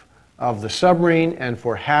life of the submarine and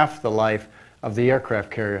for half the life of the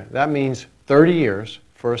aircraft carrier. That means 30 years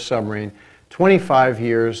for a submarine, 25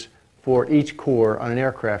 years for each corps on an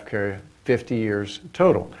aircraft carrier, 50 years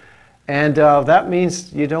total. And that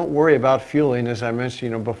means you don't worry about fueling, as I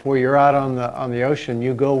mentioned, before you're out on the ocean,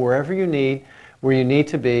 you go wherever you need, where you need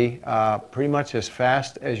to be, pretty much as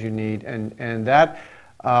fast as you need. And that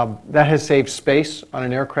has saved space on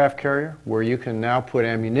an aircraft carrier, where you can now put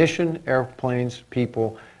ammunition, airplanes,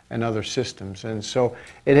 people, and other systems. And so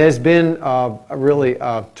it has been a really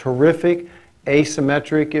terrific,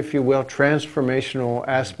 asymmetric, if you will, transformational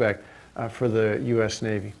aspect for the U.S.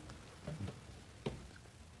 Navy.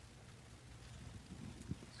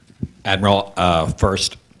 Admiral,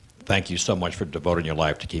 first, thank you so much for devoting your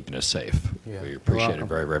life to keeping us safe. Yeah, We appreciate it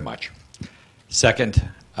very, very much. Second,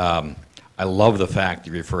 I love the fact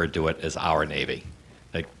you referred to it as our Navy.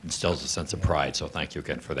 It instills a sense of pride, so thank you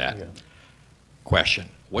again for that. Yeah. Question,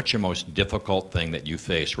 what's your most difficult thing that you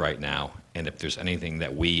face right now, and if there's anything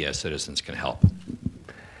that we as citizens can help?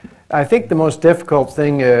 I think the most difficult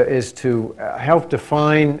thing is to help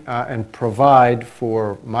define and provide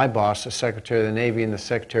for my boss, the Secretary of the Navy and the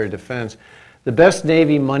Secretary of Defense, the best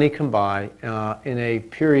Navy money can buy in a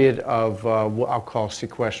period of what I'll call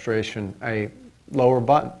sequestration, a lower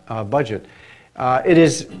budget. It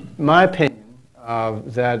is my opinion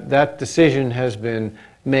that decision has been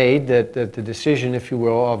made, that the decision, if you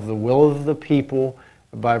will, of the will of the people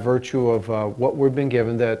by virtue of what we've been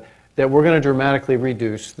given, that we're going to dramatically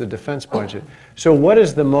reduce the defense budget. So what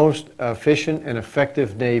is the most efficient and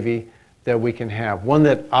effective Navy that we can have? One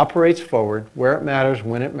that operates forward, where it matters,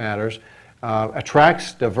 when it matters,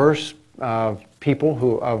 attracts diverse people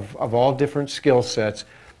who of all different skill sets,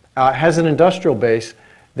 has an industrial base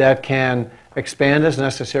that can expand as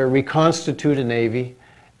necessary, reconstitute a Navy,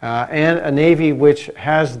 and a Navy which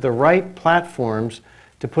has the right platforms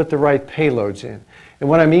to put the right payloads in. And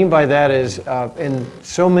what I mean by that is, in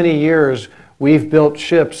so many years, we've built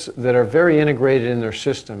ships that are very integrated in their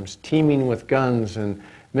systems, teaming with guns and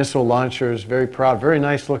missile launchers, very proud, very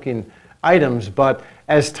nice looking items, but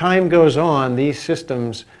as time goes on, these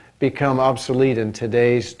systems become obsolete in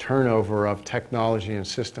today's turnover of technology and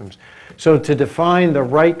systems. So to define the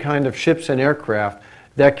right kind of ships and aircraft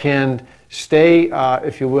that can stay,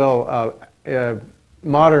 if you will,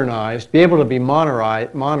 modernized, be able to be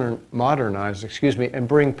modernized, excuse me, and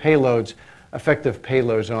bring payloads, effective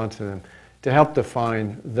payloads onto them to help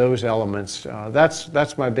define those elements.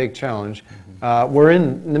 That's my big challenge. We're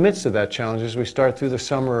in the midst of that challenge as we start through the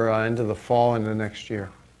summer, into the fall, and the next year.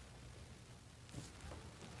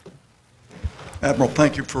 Admiral,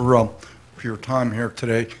 thank you for your time here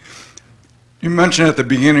today. You mentioned at the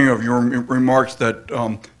beginning of your remarks that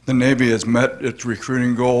the Navy has met its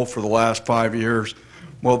recruiting goal for the last 5 years.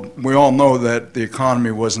 Well, we all know that the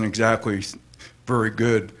economy wasn't exactly very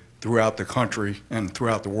good throughout the country and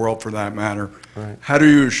throughout the world, for that matter. Right. How do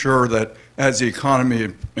you assure that as the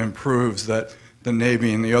economy improves, that the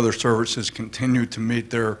Navy and the other services continue to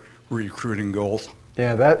meet their recruiting goals?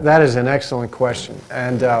 Yeah, that is an excellent question.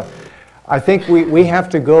 And I think we have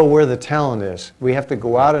to go where the talent is. We have to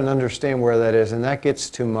go out and understand where that is, and that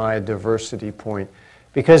gets to my diversity point.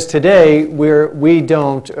 Because today, we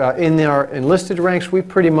don't, in our enlisted ranks, we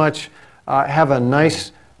pretty much have a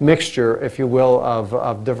nice mixture, if you will,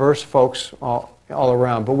 of diverse folks all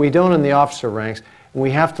around. But we don't in the officer ranks. And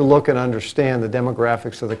we have to look and understand the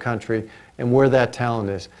demographics of the country and where that talent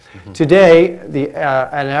is. Mm-hmm. Today,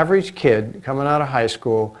 an average kid coming out of high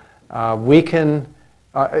school,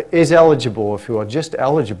 is eligible, if you will, just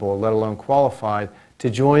eligible, let alone qualified, to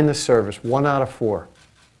join the service, 1 out of 4.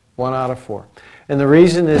 1 out of 4. And the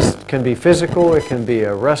reason is, can be physical, it can be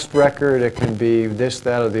a arrest record, it can be this,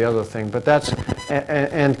 that, or the other thing, but that's,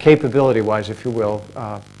 and capability-wise, if you will,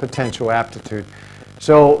 potential aptitude.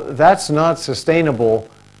 So that's not sustainable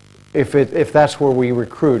if that's where we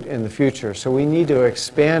recruit in the future. So we need to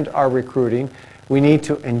expand our recruiting. We need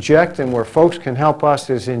to inject, and where folks can help us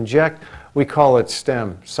is inject, we call it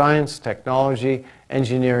STEM, science, technology,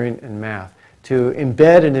 engineering, and math, to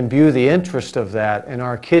embed and imbue the interest of that in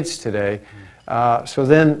our kids today. So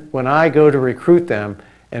then when I go to recruit them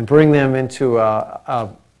and bring them into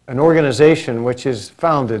an organization which is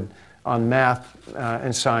founded on math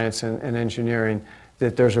and science and engineering,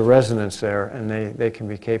 that there's a resonance there and they can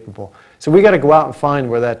be capable. So we got to go out and find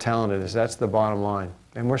where that talent is. That's the bottom line.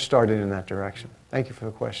 And we're starting in that direction. Thank you for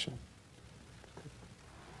the question.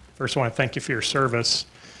 First, I want to thank you for your service.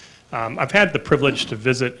 I've had the privilege to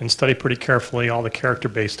visit and study pretty carefully all the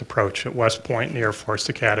character-based approach at West Point and the Air Force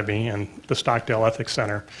Academy and the Stockdale Ethics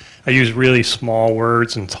Center. I use really small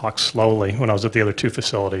words and talk slowly when I was at the other 2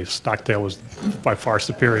 facilities. Stockdale was by far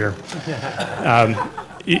superior.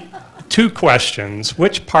 2 questions.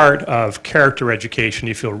 Which part of character education do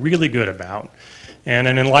you feel really good about? And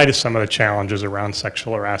then in light of some of the challenges around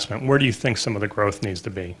sexual harassment, where do you think some of the growth needs to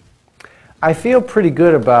be? I feel pretty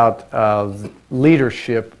good about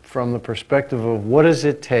leadership from the perspective of what does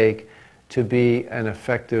it take to be an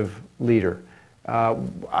effective leader.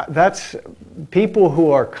 That's people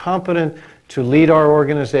who are competent to lead our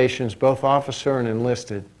organizations, both officer and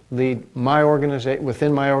enlisted, lead my organization,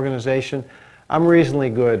 within my organization. I'm reasonably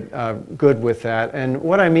good with that. And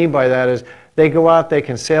what I mean by that is they go out, they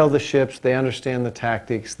can sail the ships, they understand the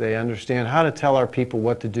tactics, they understand how to tell our people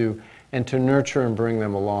what to do and to nurture and bring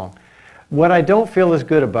them along. What I don't feel as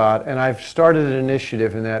good about, and I've started an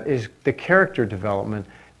initiative in that, is the character development,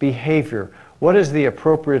 behavior. What is the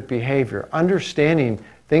appropriate behavior? Understanding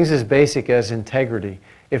things as basic as integrity.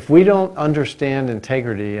 If we don't understand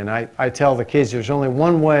integrity, and I tell the kids there's only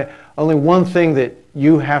one way, only one thing that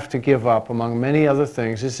you have to give up among many other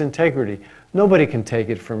things is integrity. Nobody can take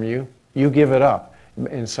it from you. You give it up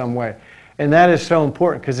in some way. And that is so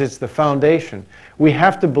important because it's the foundation. We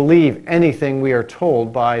have to believe anything we are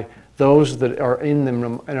told by those that are in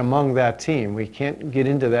them and among that team. We can't get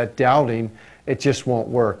into that doubting. It just won't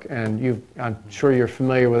work. And I'm sure you're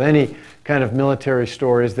familiar with any kind of military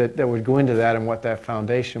stories that would go into that and what that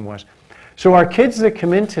foundation was. So our kids that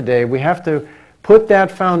come in today, we have to put that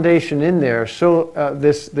foundation in there, so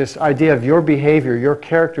this idea of your behavior, your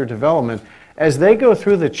character development, as they go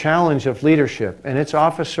through the challenge of leadership, and it's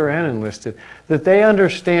officer and enlisted, that they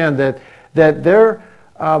understand that their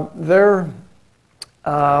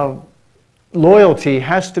loyalty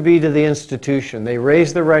has to be to the institution. They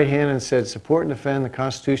raised their right hand and said, support and defend the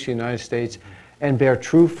Constitution of the United States and bear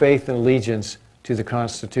true faith and allegiance to the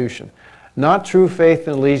Constitution. Not true faith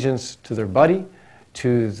and allegiance to their buddy,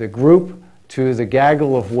 to the group, to the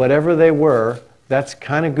gaggle of whatever they were. That's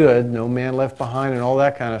kind of good, no man left behind and all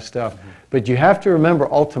that kind of stuff. But you have to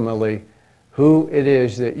remember ultimately who it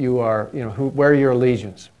is that you are, where your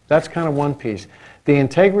allegiance. That's kind of one piece. The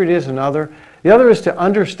integrity is another. The other is to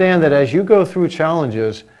understand that as you go through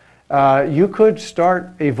challenges, you could start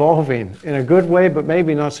evolving in a good way, but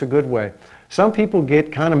maybe not so good way. Some people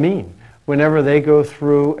get kind of mean whenever they go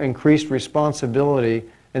through increased responsibility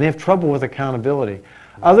and they have trouble with accountability.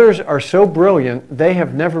 Others are so brilliant, they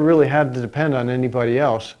have never really had to depend on anybody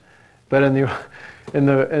else. But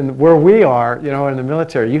in where we are, in the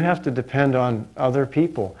military, you have to depend on other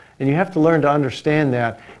people. And you have to learn to understand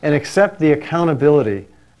that and accept the accountability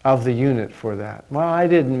of the unit for that. Well, I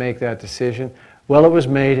didn't make that decision. Well, it was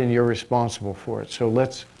made and you're responsible for it. So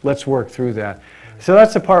let's work through that. So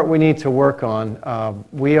that's the part we need to work on.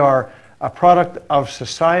 We are a product of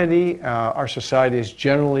society. Our society is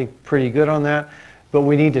generally pretty good on that, but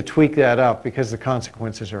we need to tweak that up because the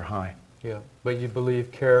consequences are high. Yeah, but you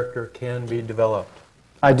believe character can be developed?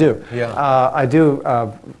 I do. Yeah. I do.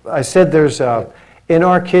 I said there's, in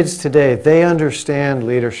our kids today, they understand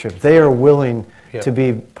leadership. They are willing to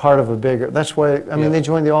be part of a bigger, that's why, they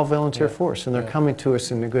joined the all-volunteer force and they're coming to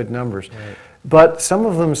us in the good numbers. Right. But some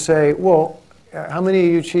of them say, well, how many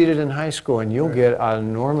of you cheated in high school? And you'll get an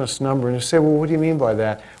enormous number and you say, well, what do you mean by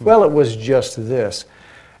that? Well, it was just this.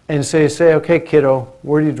 And so you say, okay, kiddo,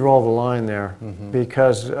 where do you draw the line there?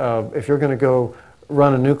 Because if you're going to go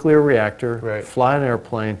run a nuclear reactor, fly an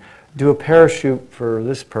airplane, do a parachute for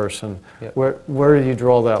this person, where do you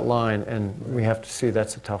draw that line? And we have to see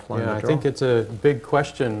that's a tough line to draw. I think it's a big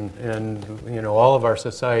question, and all of our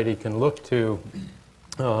society can look to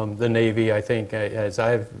the Navy, I think, as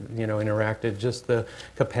I've interacted, just the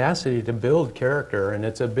capacity to build character, and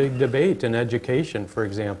it's a big debate in education, for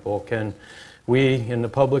example. Can we in the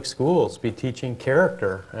public schools be teaching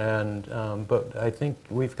character? And but I think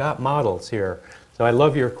we've got models here. So I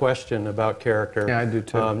love your question about character. Yeah, I do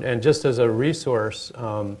too. And just as a resource,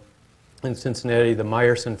 in Cincinnati, the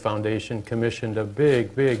Meyerson Foundation commissioned a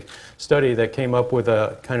big study that came up with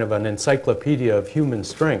a kind of an encyclopedia of human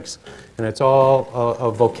strengths. And it's all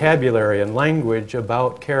a vocabulary and language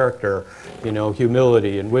about character,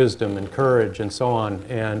 humility and wisdom and courage and so on.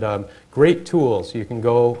 And great tools. You can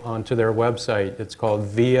go onto their website. It's called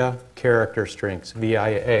VIA Character Strengths,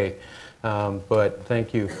 VIA. But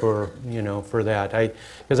thank you for that.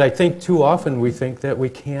 Because I think too often we think that we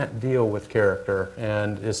can't deal with character,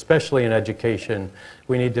 and especially in education,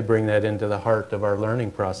 we need to bring that into the heart of our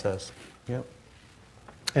learning process. Yep.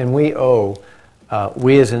 And we owe,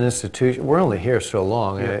 we as an institution, we're only here so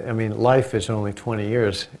long. I mean, life is only 20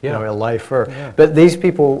 years, a lifer. Yeah. But these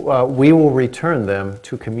people, we will return them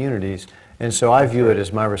to communities, and so I view it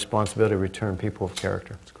as my responsibility to return people of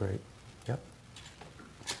character. That's great.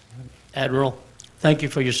 Admiral, thank you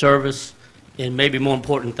for your service And maybe more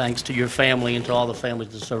important, thanks to your family and to all the families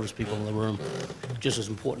of the service people in the room. Just as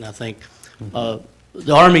important, I think.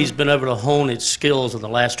 The Army's been able to hone its skills in the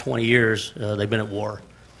last 20 years. They've been at war.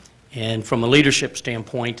 And from a leadership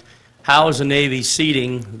standpoint, how is the Navy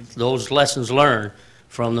seeding those lessons learned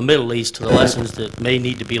from the Middle East to the lessons that may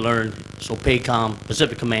need to be learned so PACOM,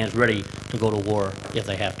 Pacific Command, is ready to go to war if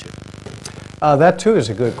they have to? That too is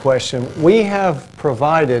a good question. We have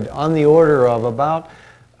provided on the order of about,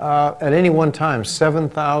 at any one time,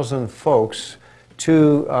 7,000 folks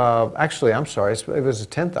to, actually, I'm sorry, it was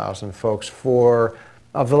 10,000 folks for,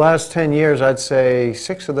 of the last 10 years, I'd say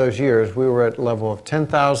 6 of those years, we were at a level of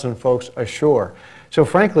 10,000 folks ashore. So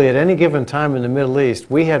frankly, at any given time in the Middle East,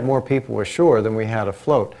 we had more people ashore than we had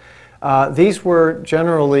afloat. These were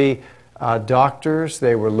generally doctors,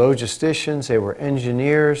 they were logisticians, they were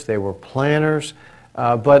engineers, they were planners,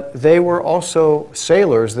 but they were also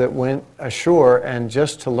sailors that went ashore and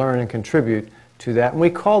just to learn and contribute to that. And we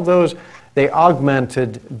called those, they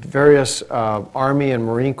augmented various Army and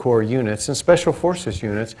Marine Corps units and Special Forces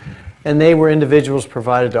units, and they were individuals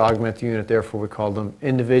provided to augment the unit, therefore we called them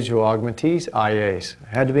individual augmentees, IAs. It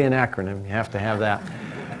had to be an acronym, you have to have that.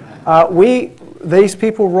 These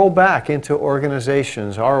people roll back into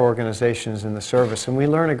organizations, our organizations in the service, and we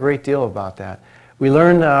learn a great deal about that. We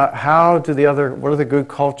learn what are the good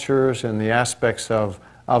cultures and the aspects of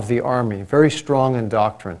the Army. Very strong in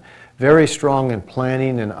doctrine, very strong in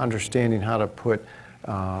planning and understanding how to put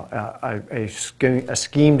a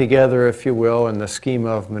scheme together, if you will, and the scheme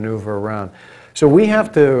of maneuver around. So we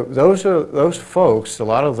have to, those folks, a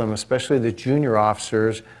lot of them, especially the junior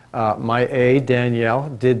officers, my aide, Danielle,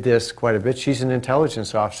 did this quite a bit. She's an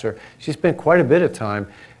intelligence officer. She spent quite a bit of time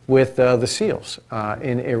with the SEALs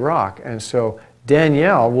in Iraq. And so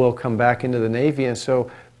Danielle will come back into the Navy and so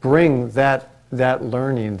bring that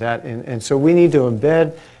learning, and so we need to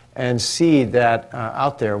embed and seed that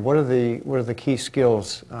out there. What are the key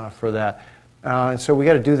skills for that? And so we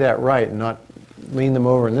got to do that right and not lean them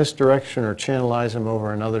over in this direction or channelize them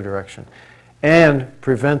over another direction. And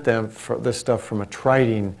prevent them from this stuff from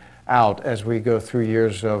attriting out as we go through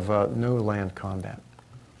years of no land combat.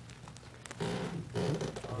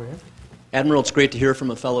 Admiral, it's great to hear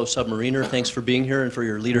from a fellow submariner. Thanks for being here and for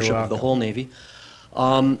your leadership of the whole Navy.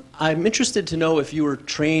 I'm interested to know if you were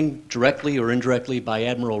trained directly or indirectly by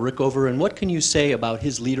Admiral Rickover, and what can you say about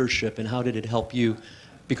his leadership and how did it help you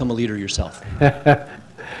become a leader yourself?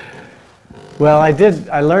 Well, I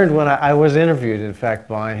learned when I was interviewed, in fact,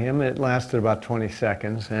 by him. It lasted about 20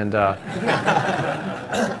 seconds. And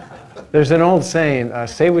there's an old saying,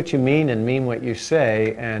 say what you mean and mean what you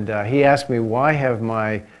say. And he asked me, why have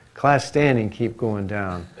my class standing keep going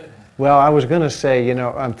down? Well, I was going to say, you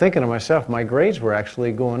know, I'm thinking to myself, my grades were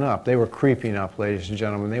actually going up. They were creeping up, ladies and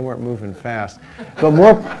gentlemen. They weren't moving fast. But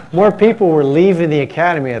more people were leaving the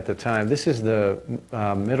academy at the time. This is the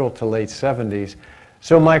middle to late 70s.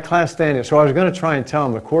 So my class standing, so I was going to try and tell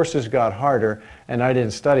him the courses got harder and I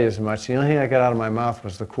didn't study as much. The only thing I got out of my mouth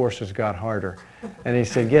was the courses got harder. And he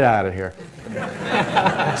said, get out of here.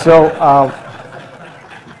 So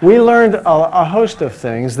we learned a host of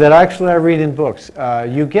things that actually I read in books.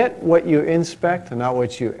 You get what you inspect and not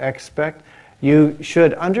what you expect. You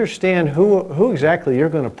should understand who exactly you're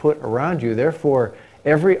going to put around you. Therefore,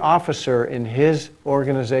 every officer in his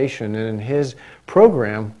organization and in his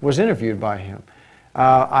program was interviewed by him.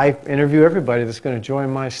 I interview everybody that's going to join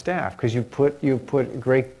my staff because you put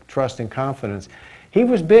great trust and confidence. He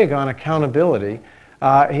was big on accountability,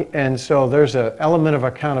 and so there's an element of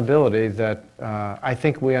accountability that I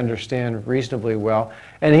think we understand reasonably well.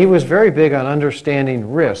 And he was very big on understanding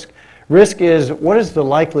risk. Risk is what is the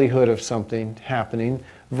likelihood of something happening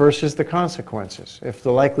versus the consequences. If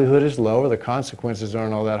the likelihood is low or the consequences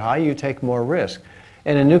aren't all that high, you take more risk.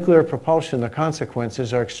 And in nuclear propulsion, the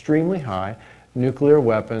consequences are extremely high. Nuclear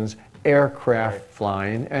weapons, aircraft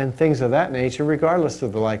flying, and things of that nature, regardless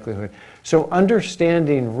of the likelihood. So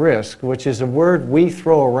understanding risk, which is a word we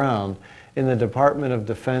throw around in the Department of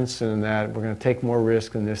Defense and that, we're going to take more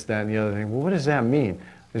risk and this, that, and the other thing. Well, what does that mean?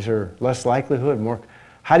 Is there less likelihood, more?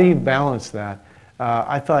 How do you balance that?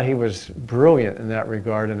 I thought he was brilliant in that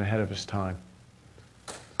regard and ahead of his time.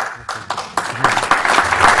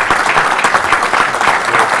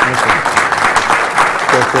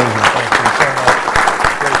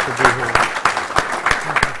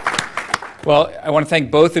 Well, I want to thank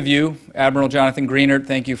both of you. Admiral Jonathan Greenert,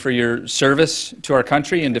 thank you for your service to our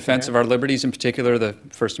country in defense of our liberties, in particular the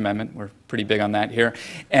First Amendment. We're pretty big on that here.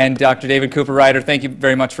 And Dr. David Cooperrider, thank you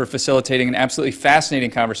very much for facilitating an absolutely fascinating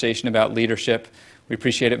conversation about leadership. We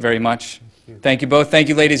appreciate it very much. Thank you both. Thank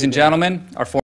you, ladies and gentlemen. Our